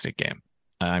fantastic game.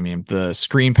 I mean, the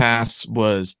screen pass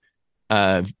was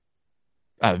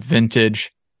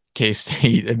vintage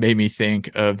K-State. It made me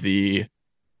think of the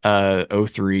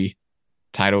 03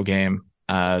 title game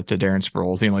to Darren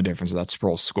Sproles. The only difference is that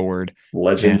Sproles scored.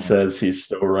 Legend says he's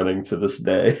still running to this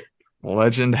day.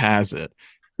 Legend has it.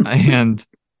 And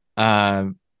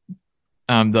I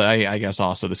guess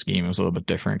also the scheme was a little bit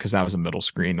different because that was a middle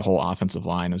screen. The whole offensive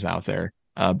line was out there.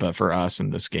 But for us in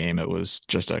this game, it was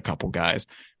just a couple guys.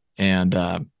 And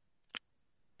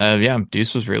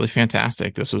Deuce was really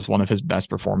fantastic. This was one of his best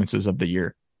performances of the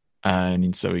year.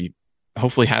 And so he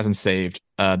hopefully hasn't saved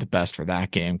the best for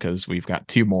that game because we've got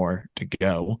two more to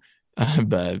go.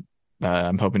 But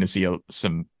I'm hoping to see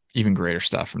some even greater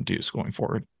stuff from Deuce going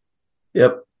forward.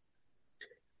 Yep.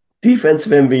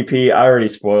 Defensive MVP, I already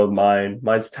spoiled mine.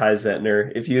 Mine's Ty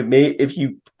Zentner. If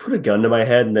you put a gun to my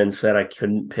head and then said I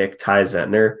couldn't pick Ty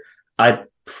Zentner, I'd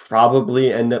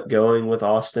probably end up going with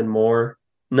Austin Moore.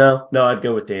 No, I'd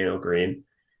go with Daniel Green.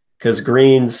 Because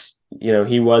Green's,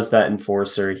 he was that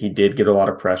enforcer. He did get a lot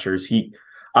of pressures.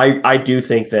 I do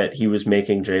think that he was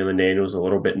making Jalen Daniels a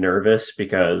little bit nervous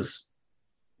because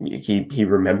he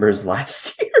remembers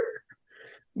last year.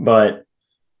 But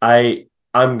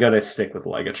I'm going to stick with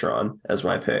Legatron as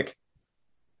my pick.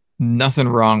 Nothing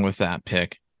wrong with that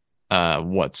pick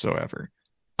whatsoever.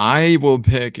 I will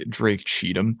pick Drake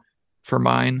Cheatham for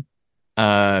mine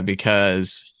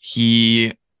because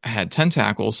he had 10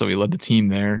 tackles, so he led the team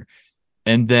there.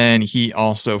 And then he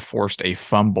also forced a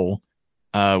fumble,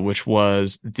 which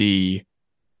was the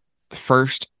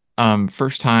first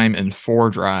time in 4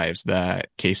 drives that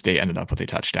K-State ended up with a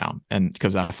touchdown. And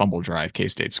because that fumble drive,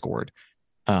 K-State scored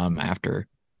after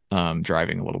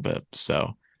driving a little bit.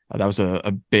 So that was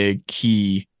a big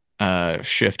key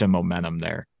shift in momentum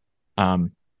there.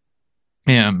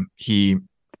 And he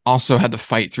also had to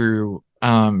fight through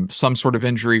some sort of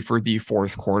injury for the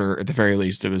fourth quarter. At the very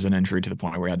least, it was an injury to the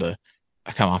point where he had to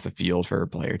come off the field for a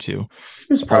play or two. It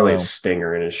was probably a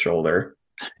stinger in his shoulder.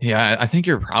 Yeah, I think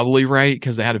you're probably right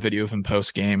because they had a video of him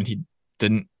post game and he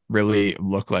didn't really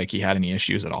look like he had any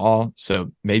issues at all.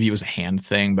 So maybe it was a hand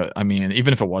thing. But I mean,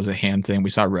 even if it was a hand thing, we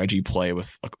saw Reggie play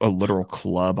with a literal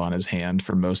club on his hand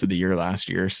for most of the year last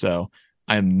year. So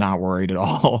I'm not worried at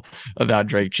all about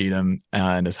Drake Cheatham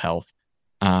and his health.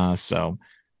 So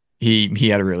he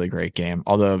had a really great game.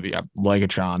 Although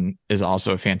Legatron is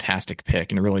also a fantastic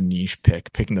pick and a really niche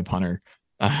pick, picking the punter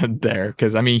there.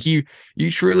 Because I mean,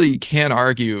 you truly can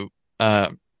argue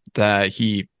that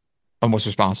he almost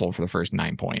responsible for the first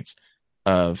 9 points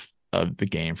of the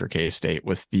game for K-State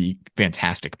with the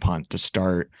fantastic punt to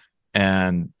start,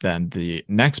 and then the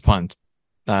next punt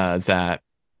that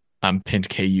pinned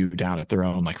KU down at their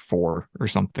own 4 or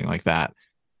something like that.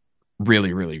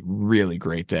 Really, really, really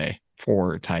great day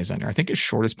for Ty Zentner. I think his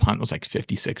shortest punt was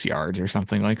 56 yards or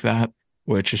something like that,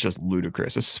 which is just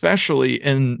ludicrous, especially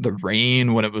in the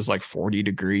rain when it was 40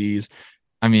 degrees.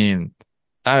 I mean,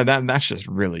 that's just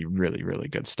really, really, really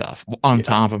good stuff on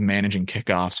top of managing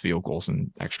kickoffs, field goals,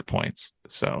 and extra points.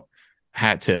 So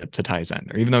hat tip to Ty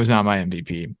Zentner. Even though he's not my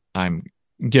MVP, I'm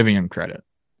giving him credit.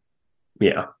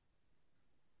 Yeah.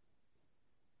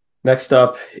 Next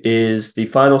up is the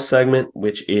final segment,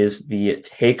 which is the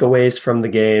takeaways from the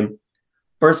game.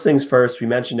 First things first, we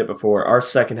mentioned it before, our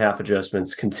second half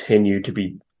adjustments continue to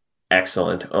be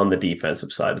excellent on the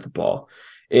defensive side of the ball.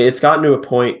 It's gotten to a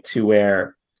point to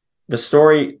where the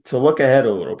story, to look ahead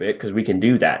a little bit, because we can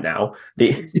do that now,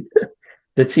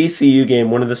 The TCU game,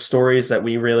 one of the stories that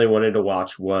we really wanted to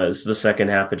watch was the second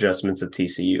half adjustments of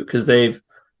TCU because they've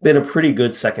been a pretty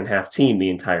good second half team the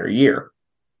entire year.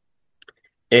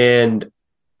 And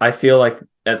I feel like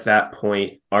at that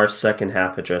point, our second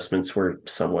half adjustments were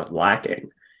somewhat lacking.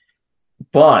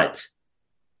 But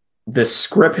the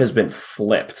script has been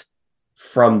flipped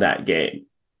from that game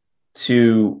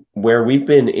to where we've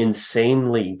been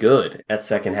insanely good at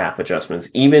second half adjustments.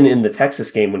 Even in the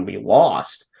Texas game when we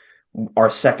lost,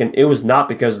 it was not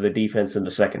because of the defense in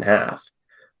the second half.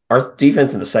 Our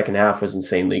defense in the second half was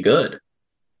insanely good.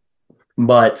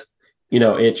 But,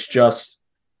 it's just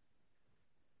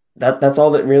that's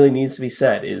all that really needs to be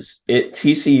said is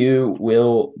TCU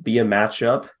will be a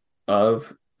matchup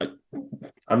of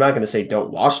I'm not going to say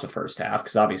don't watch the first half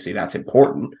because obviously that's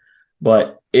important,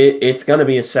 but it's going to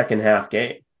be a second half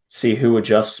game. See who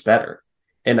adjusts better.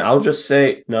 And I'll just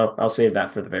say, no, I'll save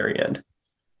that for the very end.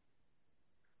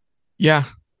 Yeah,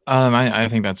 I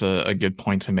think that's a good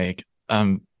point to make.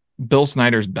 Bill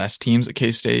Snyder's best teams at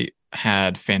K-State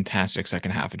had fantastic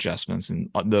second half adjustments, and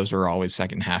those were always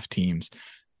second half teams.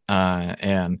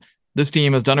 And this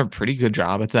team has done a pretty good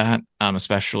job at that,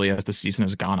 especially as the season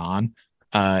has gone on,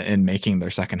 in making their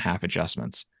second half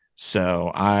adjustments.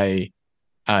 So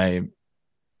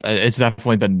it's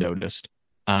definitely been noticed,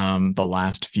 the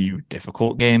last few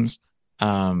difficult games,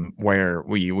 where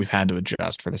we've had to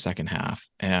adjust for the second half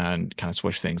and kind of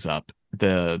switch things up.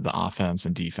 The offense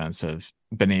and defense have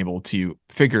been able to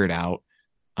figure it out,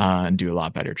 and do a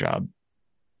lot better job.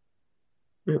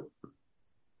 Yep.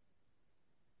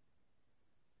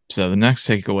 So the next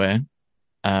takeaway,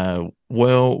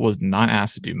 Will was not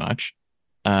asked to do much,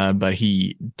 but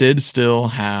he did still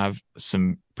have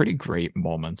some pretty great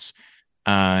moments.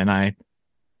 And I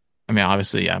mean,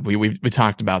 obviously, yeah, we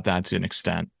talked about that to an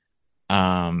extent.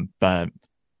 But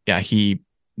yeah,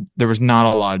 there was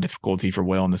not a lot of difficulty for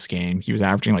Will in this game. He was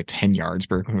averaging like 10 yards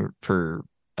per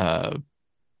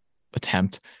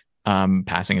attempt,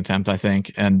 passing attempt, I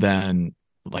think, and then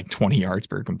like 20 yards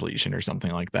per completion or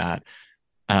something like that.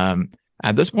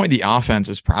 At this point, the offense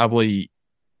is probably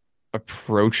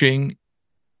approaching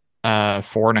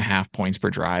 4.5 points per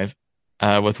drive.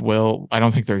 With Will, I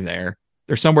don't think they're there.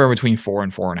 They're somewhere between 4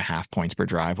 and 4.5 points per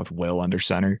drive with Will under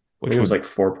center, which was like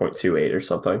 4.28 or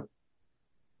something.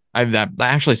 That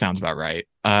actually sounds about right.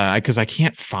 Because I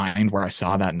can't find where I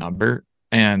saw that number,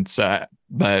 and so,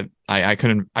 but I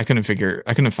couldn't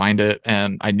find it,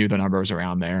 and I knew the number was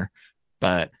around there.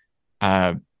 But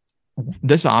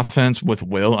this offense with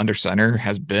Will under center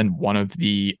has been one of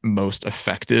the most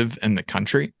effective in the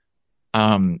country.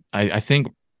 I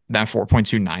think that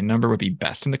 4.29 number would be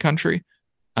best in the country.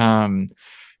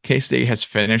 K-State has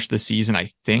finished the season, I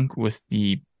think, with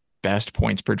the best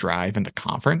points per drive in the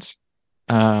conference.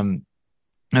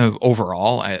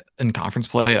 Overall, in conference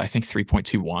play, I think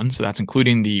 3.21. So that's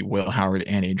including the Will Howard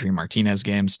and Adrian Martinez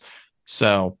games.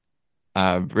 So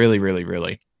really, really,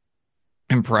 really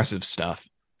impressive stuff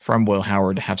from Will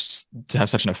Howard to have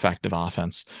such an effective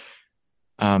offense.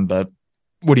 But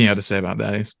what do you have to say about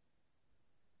that, Ace?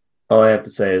 All I have to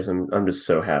say is I'm just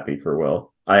so happy for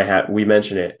Will. We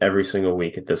mention it every single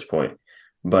week at this point,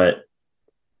 but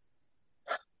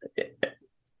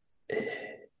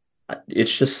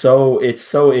it's just it's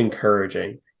so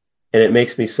encouraging, and it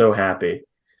makes me so happy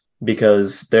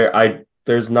because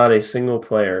there's not a single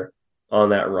player on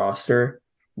that roster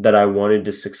that I wanted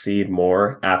to succeed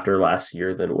more after last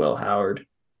year than Will Howard.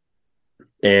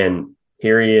 And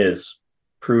here he is,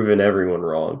 proving everyone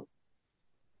wrong.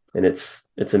 And it's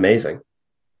amazing.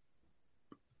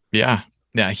 Yeah,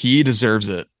 he deserves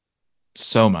it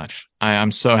so much.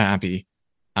 I'm so happy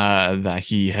that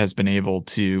he has been able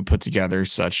to put together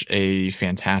such a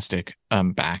fantastic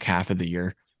back half of the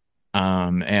year.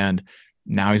 And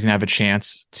now he's gonna have a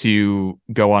chance to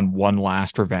go on one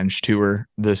last revenge tour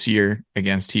this year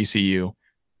against TCU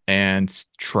and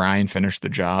try and finish the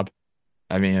job.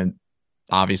 I mean,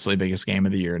 obviously biggest game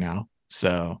of the year now.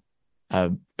 So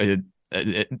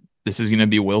this is going to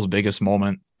be Will's biggest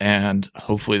moment, and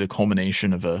hopefully the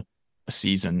culmination of a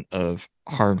season of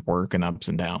hard work and ups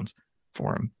and downs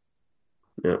for him.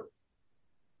 Yeah.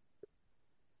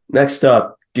 Next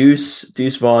up, Deuce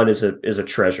Vaughn is a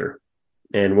treasure,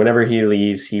 and whenever he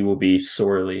leaves, he will be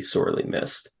sorely, sorely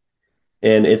missed.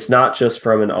 And it's not just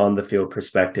from an on the field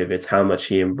perspective; it's how much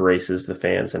he embraces the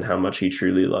fans and how much he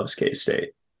truly loves K-State.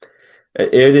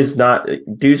 It is not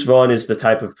Deuce Vaughn is the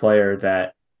type of player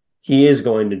that he is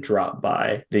going to drop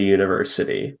by the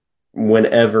university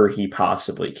whenever he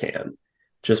possibly can,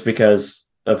 just because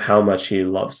of how much he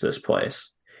loves this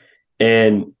place.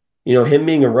 And, him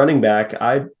being a running back,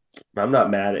 I I'm not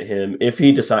mad at him if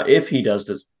he does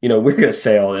this. We're gonna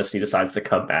say all this. He decides to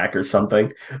come back or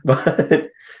something, but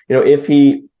if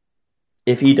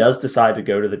he does decide to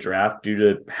go to the draft due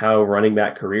to how running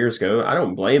back careers go, I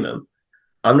don't blame him.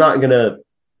 I'm not gonna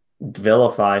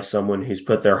vilify someone who's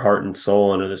put their heart and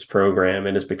soul into this program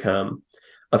and has become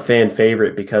a fan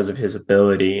favorite because of his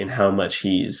ability and how much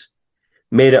he's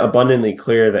made it abundantly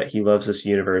clear that he loves this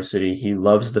university. He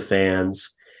loves the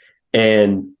fans.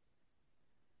 And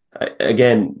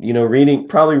again,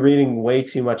 probably reading way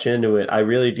too much into it, I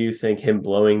really do think him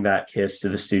blowing that kiss to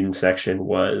the student section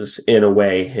was, in a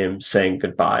way, him saying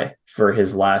goodbye for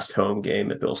his last home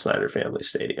game at Bill Snyder Family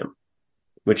Stadium,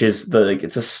 which is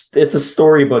it's a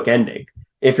storybook ending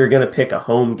if you're going to pick a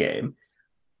home game.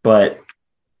 But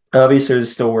obviously,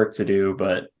 there's still work to do.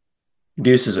 But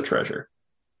Deuce is a treasure.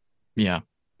 Yeah,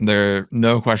 there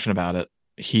no question about it.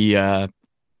 He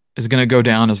is going to go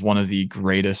down as one of the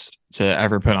greatest to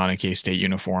ever put on a K-State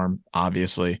uniform,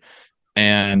 obviously.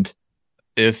 And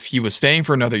if he was staying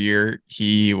for another year,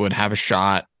 he would have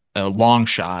a long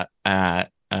shot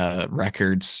at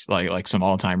records, like some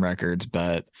all-time records,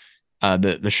 but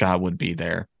the shot would be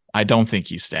there. I don't think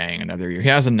he's staying another year. He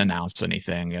hasn't announced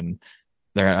anything, and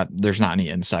there's not any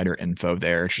insider info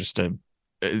there. It's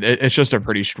just a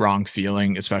pretty strong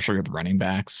feeling, especially with running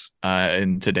backs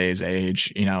in today's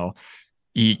age.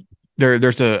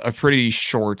 There's a pretty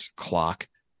short clock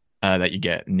that you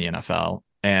get in the NFL,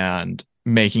 and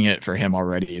making it for him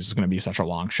already is going to be such a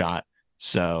long shot.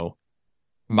 So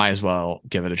might as well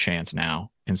give it a chance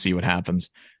now and see what happens.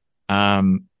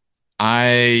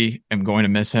 I am going to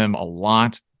miss him a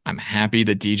lot. I'm happy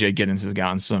that DJ Giddens has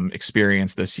gotten some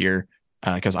experience this year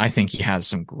because I think he has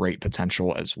some great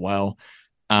potential as well.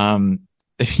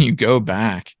 If you go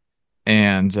back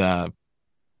and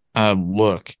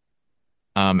look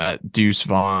at Deuce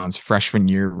Vaughn's freshman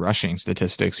year rushing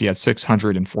statistics, he had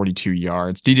 642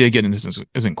 yards. DJ Giddens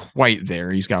isn't quite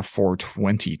there. He's got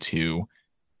 422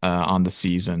 on the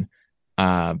season,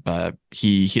 but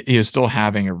he is still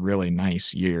having a really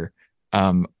nice year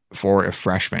for a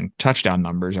freshman. Touchdown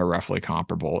numbers are roughly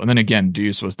comparable. And then again,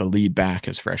 Deuce was the lead back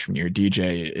his freshman year.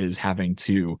 DJ is having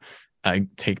to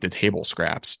take the table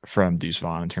scraps from Deuce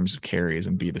Vaughn in terms of carries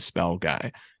and be the spell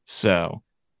guy. So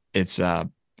it's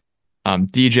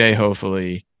DJ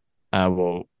hopefully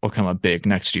will come up big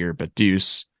next year, but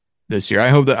Deuce this year,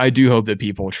 I do hope that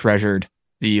people treasured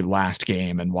the last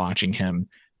game and watching him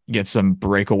get some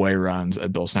breakaway runs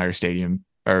at Bill Snyder Stadium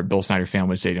or Bill Snyder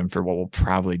Family Stadium for what will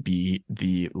probably be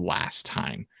the last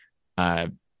time.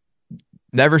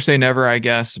 Never say never, I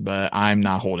guess, but I'm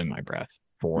not holding my breath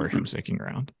for him sticking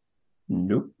around.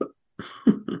 Nope.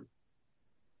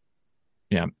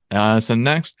 Yeah. So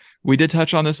next, we did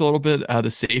touch on this a little bit. The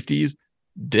safeties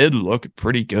did look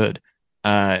pretty good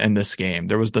in this game.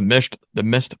 There was the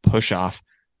missed push off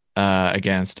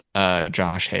against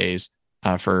Josh Hayes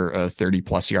for a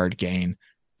 30+ yard gain.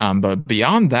 But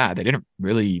beyond that, they didn't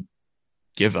really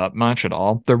give up much at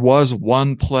all. There was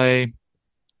one play. It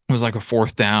was like a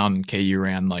 4th down. KU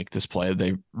ran like this play.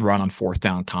 They run on 4th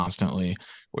down constantly,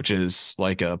 which is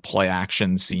like a play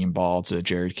action seam ball to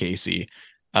Jared Casey.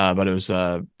 But it was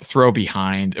a throw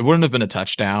behind. It wouldn't have been a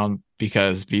touchdown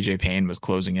because VJ Payne was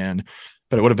closing in,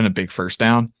 but it would have been a big 1st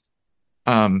down.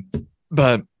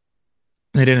 But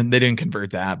they didn't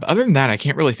convert that. But other than that, I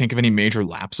can't really think of any major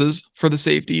lapses for the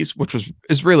safeties, which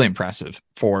is really impressive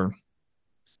for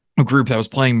a group that was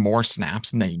playing more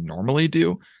snaps than they normally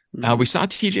do. We saw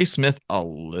TJ Smith a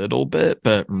little bit,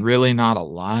 but really not a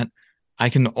lot. I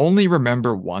can only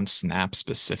remember one snap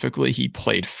specifically. He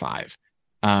played 5.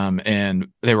 And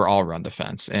they were all run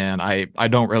defense. And I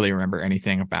don't really remember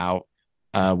anything about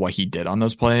what he did on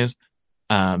those plays.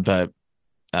 But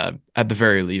at the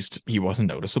very least, he wasn't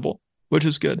noticeable, which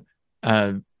is good.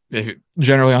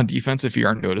 Generally on defense, if you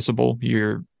aren't noticeable,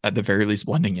 you're at the very least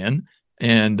blending in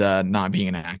and not being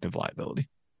an active liability.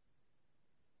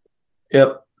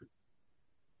 Yep.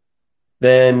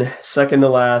 Then second to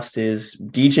last is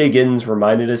DJ Giddens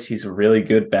reminded us he's a really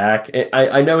good back.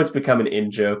 I know it's become an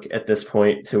in-joke at this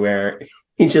point to where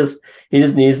he just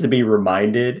needs to be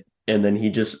reminded, and then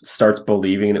he just starts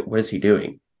believing in it. What is he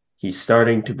doing? He's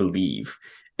starting to believe.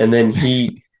 And then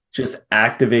he just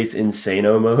activates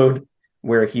Insano mode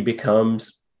where he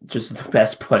becomes just the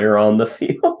best player on the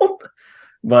field.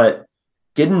 But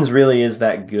Giddens really is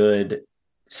that good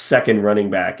second running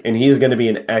back, and he's going to be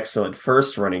an excellent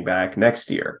first running back next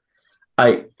year.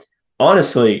 I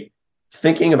honestly,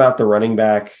 thinking about the running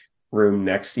back room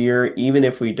next year, even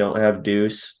if we don't have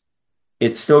Deuce,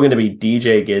 it's still going to be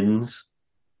DJ Giddens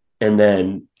and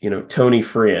then, Tony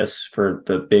Frias for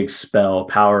the big spell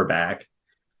power back.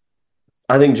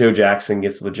 I think Joe Jackson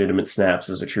gets legitimate snaps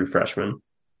as a true freshman,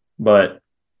 but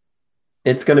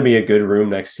it's going to be a good room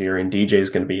next year, and DJ is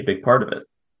going to be a big part of it.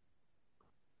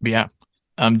 Yeah.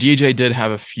 DJ did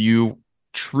have a few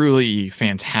truly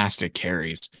fantastic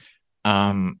carries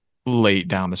late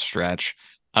down the stretch.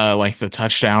 Like the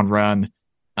touchdown run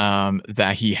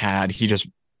that he had. He just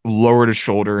lowered his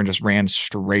shoulder and just ran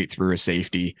straight through a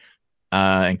safety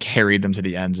and carried them to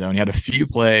the end zone. He had a few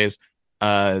plays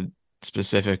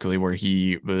specifically where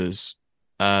he was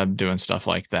doing stuff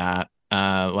like that.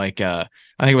 I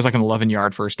think it was like an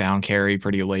 11-yard first down carry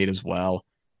pretty late as well.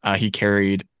 He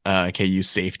carried KU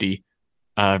safety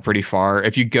pretty far.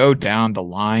 If you go down the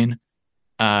line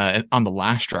on the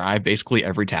last drive, basically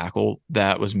every tackle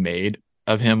that was made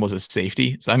of him was a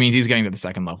safety. So that means he's getting to the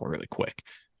second level really quick.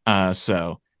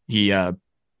 So he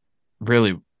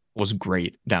really was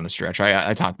great down the stretch.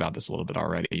 I talked about this a little bit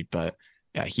already, but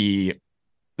yeah,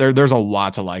 there's a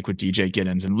lot to like with DJ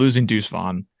Giddens, and losing Deuce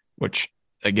Vaughn, which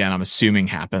again I'm assuming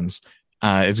happens,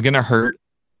 is going to hurt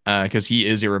because he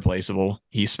is irreplaceable.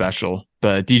 He's special,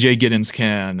 but DJ Giddens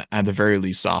can at the very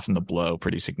least soften the blow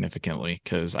pretty significantly,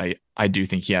 because I do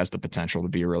think he has the potential to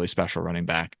be a really special running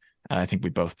back. I think we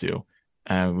both do.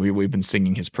 We've been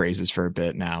singing his praises for a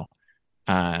bit now,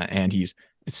 and it's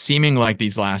seeming like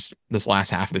this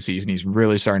last half of the season he's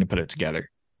really starting to put it together,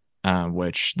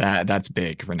 which that's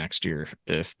big for next year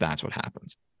if that's what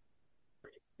happens.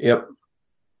 Yep.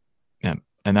 Yeah.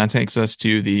 And that takes us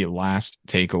to the last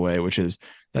takeaway, which is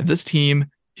that this team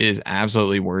is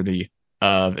absolutely worthy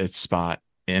of its spot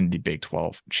in the Big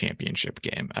 12 championship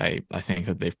game. I think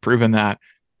that they've proven that.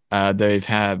 They've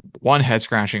had one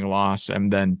head-scratching loss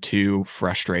and then two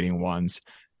frustrating ones.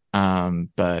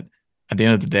 But at the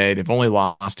end of the day, they've only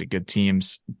lost to good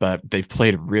teams, but they've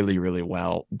played really, really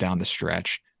well down the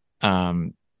stretch.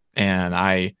 And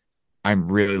I'm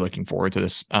really looking forward to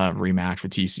this rematch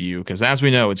with TCU, because as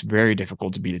we know, it's very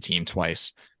difficult to beat a team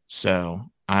twice. So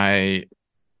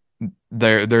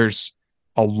there's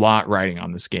a lot riding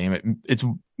on this game. It's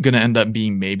going to end up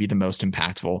being maybe the most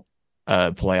impactful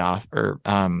playoff or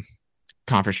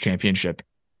conference championship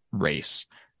race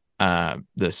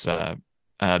this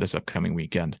upcoming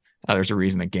weekend. There's a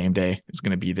reason that game day is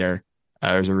going to be there.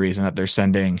 There's a reason that they're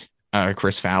sending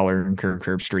Chris Fowler and Kirk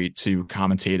Herbstreit to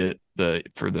commentate it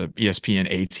for the ESPN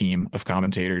A team of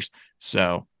commentators.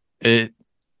 So at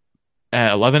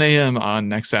 11 a.m. on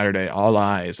next Saturday, all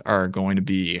eyes are going to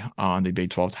be on the Big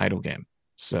 12 title game.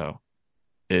 So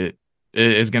it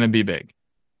is going to be big.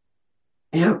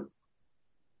 Yep.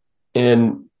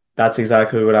 And that's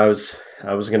exactly what I was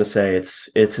going to say.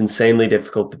 It's insanely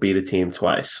difficult to beat a team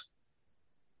twice,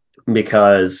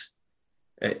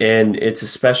 and it's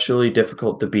especially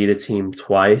difficult to beat a team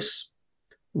twice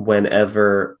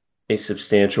whenever a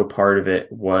substantial part of it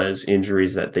was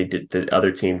injuries that the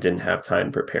other team didn't have time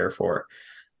to prepare for.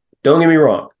 Don't get me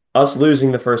wrong. Us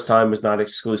losing the first time was not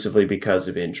exclusively because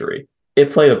of injury.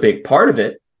 It played a big part of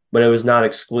it, but it was not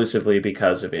exclusively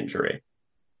because of injury.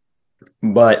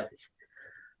 But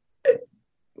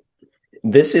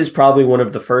this is probably one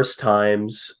of the first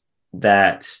times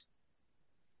that,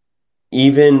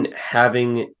 even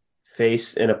having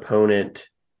faced an opponent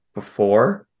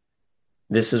before,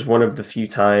 this is one of the few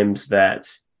times that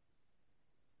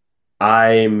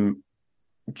I'm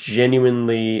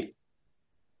genuinely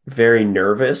very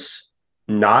nervous,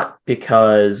 not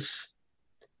because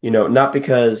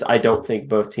I don't think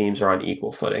both teams are on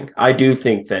equal footing. I do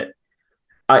think that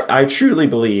I truly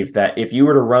believe that if you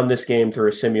were to run this game through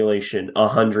a simulation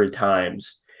 100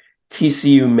 times,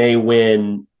 TCU may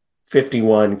win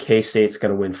 51, K-State's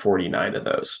going to win 49 of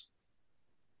those.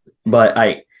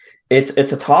 But it's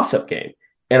a toss-up game.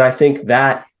 And I think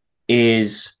that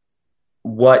is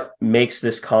what makes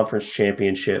this conference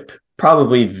championship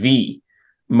probably the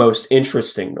most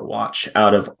interesting to watch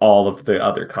out of all of the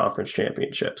other conference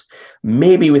championships.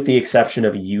 Maybe with the exception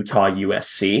of Utah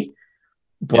USC,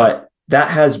 but that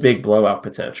has big blowout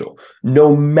potential.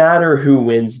 No matter who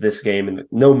wins this game, and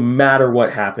no matter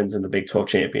what happens in the Big 12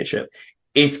 championship,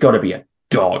 it's going to be a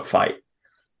dogfight.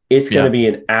 It's going to be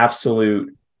an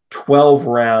absolute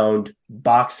 12-round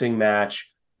boxing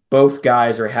match. Both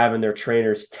guys are having their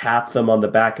trainers tap them on the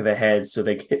back of the head so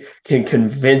they can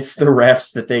convince the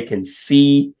refs that they can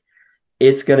see.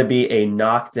 It's going to be a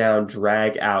knockdown,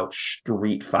 drag-out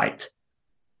street fight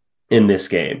in this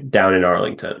game down in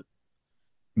Arlington.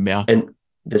 Yeah. And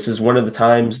this is one of the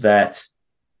times that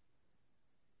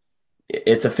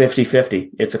it's a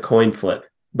 50-50. It's a coin flip.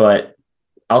 But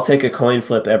I'll take a coin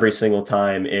flip every single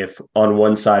time if on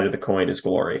one side of the coin is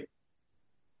glory.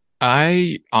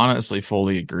 I honestly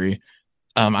fully agree.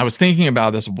 I was thinking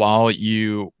about this while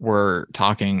you were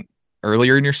talking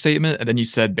earlier in your statement, and then you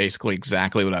said basically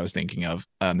exactly what I was thinking of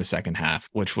in the second half,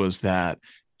 which was that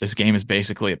this game is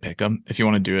basically a pick 'em. If you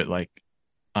want to do it like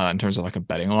in terms of like a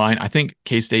betting line, I think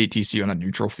K-State TCU on a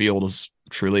neutral field is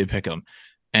truly a pick 'em,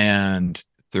 and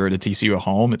through the TCU at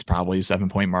home, it's probably a 7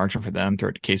 point margin for them. Through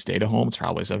it to K-State at home, it's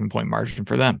probably a 7 point margin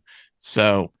for them.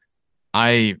 So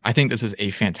I think this is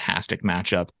a fantastic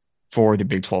matchup for the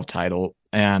Big 12 title,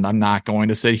 and I'm not going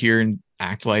to sit here and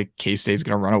act like K-State's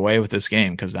going to run away with this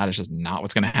game because that is just not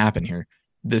what's going to happen here.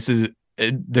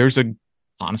 There's a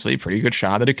honestly pretty good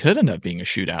shot that it could end up being a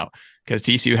shootout because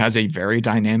TCU has a very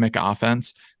dynamic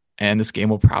offense, and this game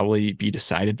will probably be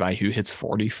decided by who hits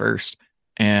 40 first.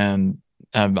 And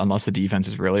unless the defense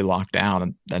is really locked down,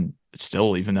 and then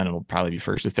still, even then, it'll probably be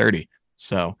first to 30.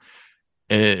 So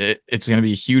it's going to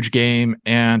be a huge game.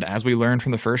 And as we learned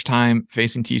from the first time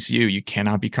facing TCU, you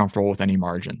cannot be comfortable with any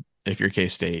margin. If you're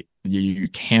K-State, you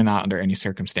cannot under any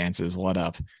circumstances let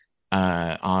up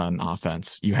on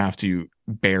offense. You have to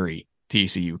bury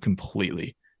TCU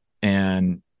completely.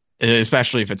 And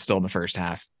especially if it's still in the first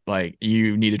half, like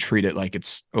you need to treat it like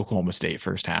it's Oklahoma State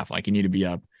first half. Like you need to be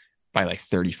up by like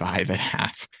 35 at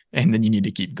half, and then you need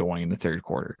to keep going in the third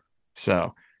quarter.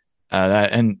 So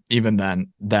and even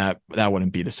then, that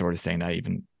wouldn't be the sort of thing that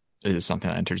even is something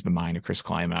that enters the mind of Chris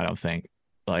Klieman. I don't think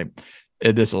like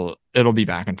it'll be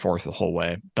back and forth the whole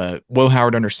way. But Will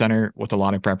Howard under center with a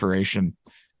lot of preparation,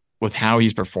 with how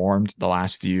he's performed the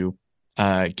last few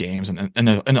games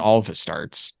and all of his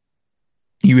starts,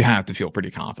 you have to feel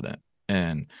pretty confident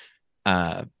in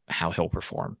how he'll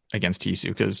perform against TCU,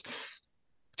 because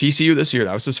TCU this year,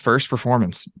 that was his first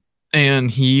performance,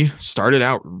 and he started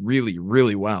out really,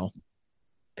 really well.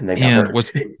 And then got hurt.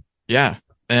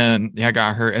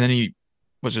 Got hurt. And then he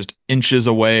was just inches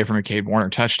away from a Cade Warner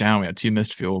touchdown. We had 2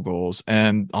 missed field goals,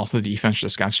 and also the defense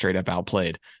just got straight up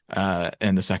outplayed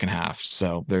in the second half.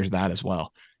 So there's that as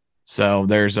well. So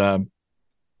there's a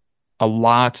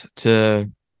lot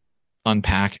to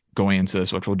unpack going into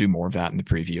this, which we'll do more of that in the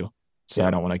preview. So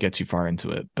I don't want to get too far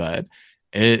into it, but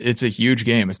it's a huge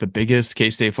game. It's the biggest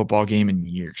K-State football game in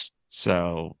years.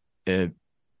 So a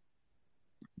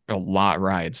lot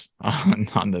rides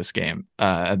on this game,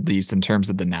 at least in terms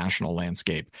of the national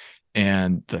landscape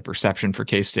and the perception for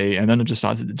K-State. And then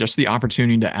just the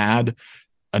opportunity to add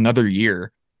another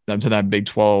year to that Big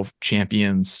 12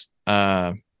 champions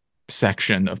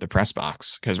section of the press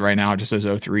box. Because right now it just says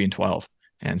 03 and 12.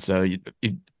 And so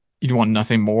you'd want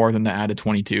nothing more than to add a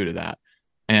 22 to that.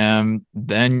 And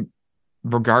then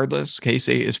regardless,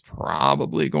 K-State is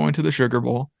probably going to the Sugar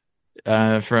Bowl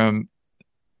from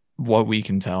what we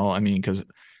can tell. I mean, because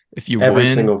if you every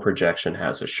win, single projection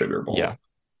has a Sugar Bowl. Yeah,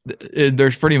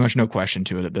 there's pretty much no question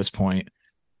to it at this point.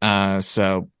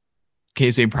 So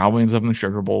K-State probably ends up in the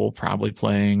Sugar Bowl, probably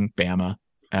playing Bama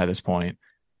at this point.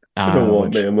 I don't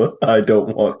want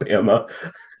Bama.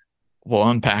 We'll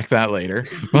unpack that later.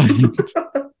 But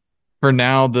for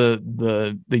now,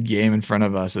 the game in front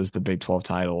of us is the Big 12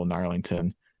 title in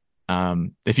Arlington.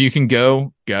 If you can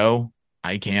go.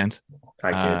 I can't.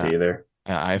 I can't either.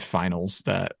 I have finals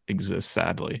that exist,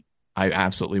 sadly. I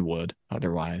absolutely would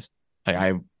otherwise.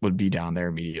 I would be down there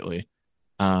immediately.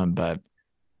 But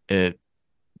it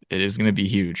is going to be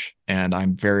huge, and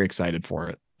I'm very excited for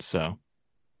it. So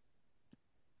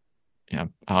yeah,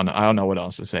 I don't know what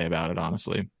else to say about it,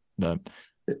 honestly. But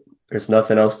there's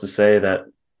nothing else to say that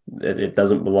it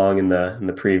doesn't belong in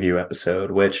the preview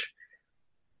episode, which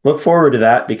look forward to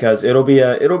that, because it'll be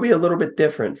a little bit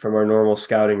different from our normal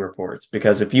scouting reports.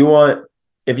 Because if you want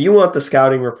the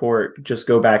scouting report, just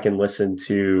go back and listen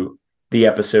to the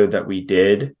episode that we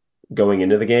did going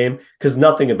into the game, because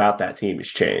nothing about that team has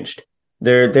changed.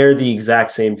 They're the exact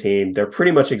same team. They're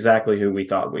pretty much exactly who we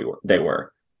thought they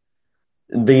were.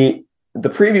 The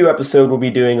preview episode will be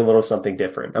doing a little something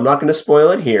different. I'm not going to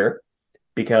spoil it here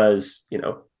because,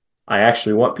 I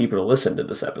actually want people to listen to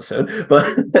this episode,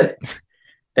 but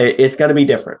it's going to be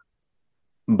different.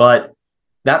 But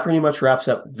that pretty much wraps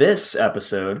up this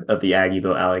episode of the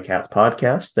Aggieville Alley Cats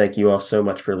podcast. Thank you all so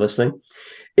much for listening.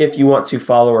 If you want to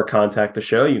follow or contact the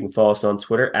show, you can follow us on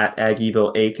Twitter at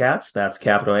Aggieville ACats. That's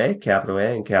capital A,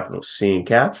 and capital C in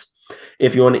cats.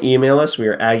 If you want to email us, we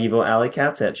are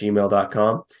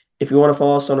AggievilleAlleyCats@gmail.com. If you want to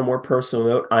follow us on a more personal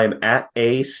note, I am at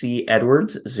AC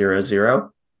Edwards00.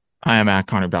 I am at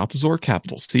Connor Baltazar,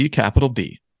 capital C, capital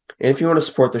B. And if you want to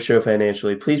support the show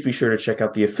financially, please be sure to check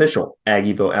out the official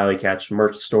Aggieville Alley Cats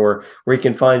merch store, where you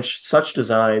can find such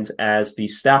designs as the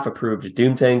staff-approved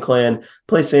Doomtang Clan,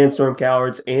 Play Sandstorm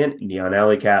Cowards, and Neon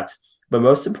Alley Cats. But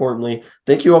most importantly,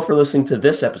 thank you all for listening to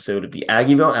this episode of the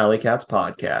Aggieville Alley Cats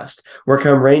podcast, where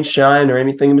come rain, shine, or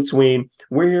anything in between,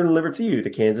 we're here to deliver to you the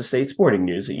Kansas State sporting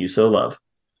news that you so love.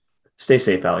 Stay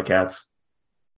safe, Alley Cats.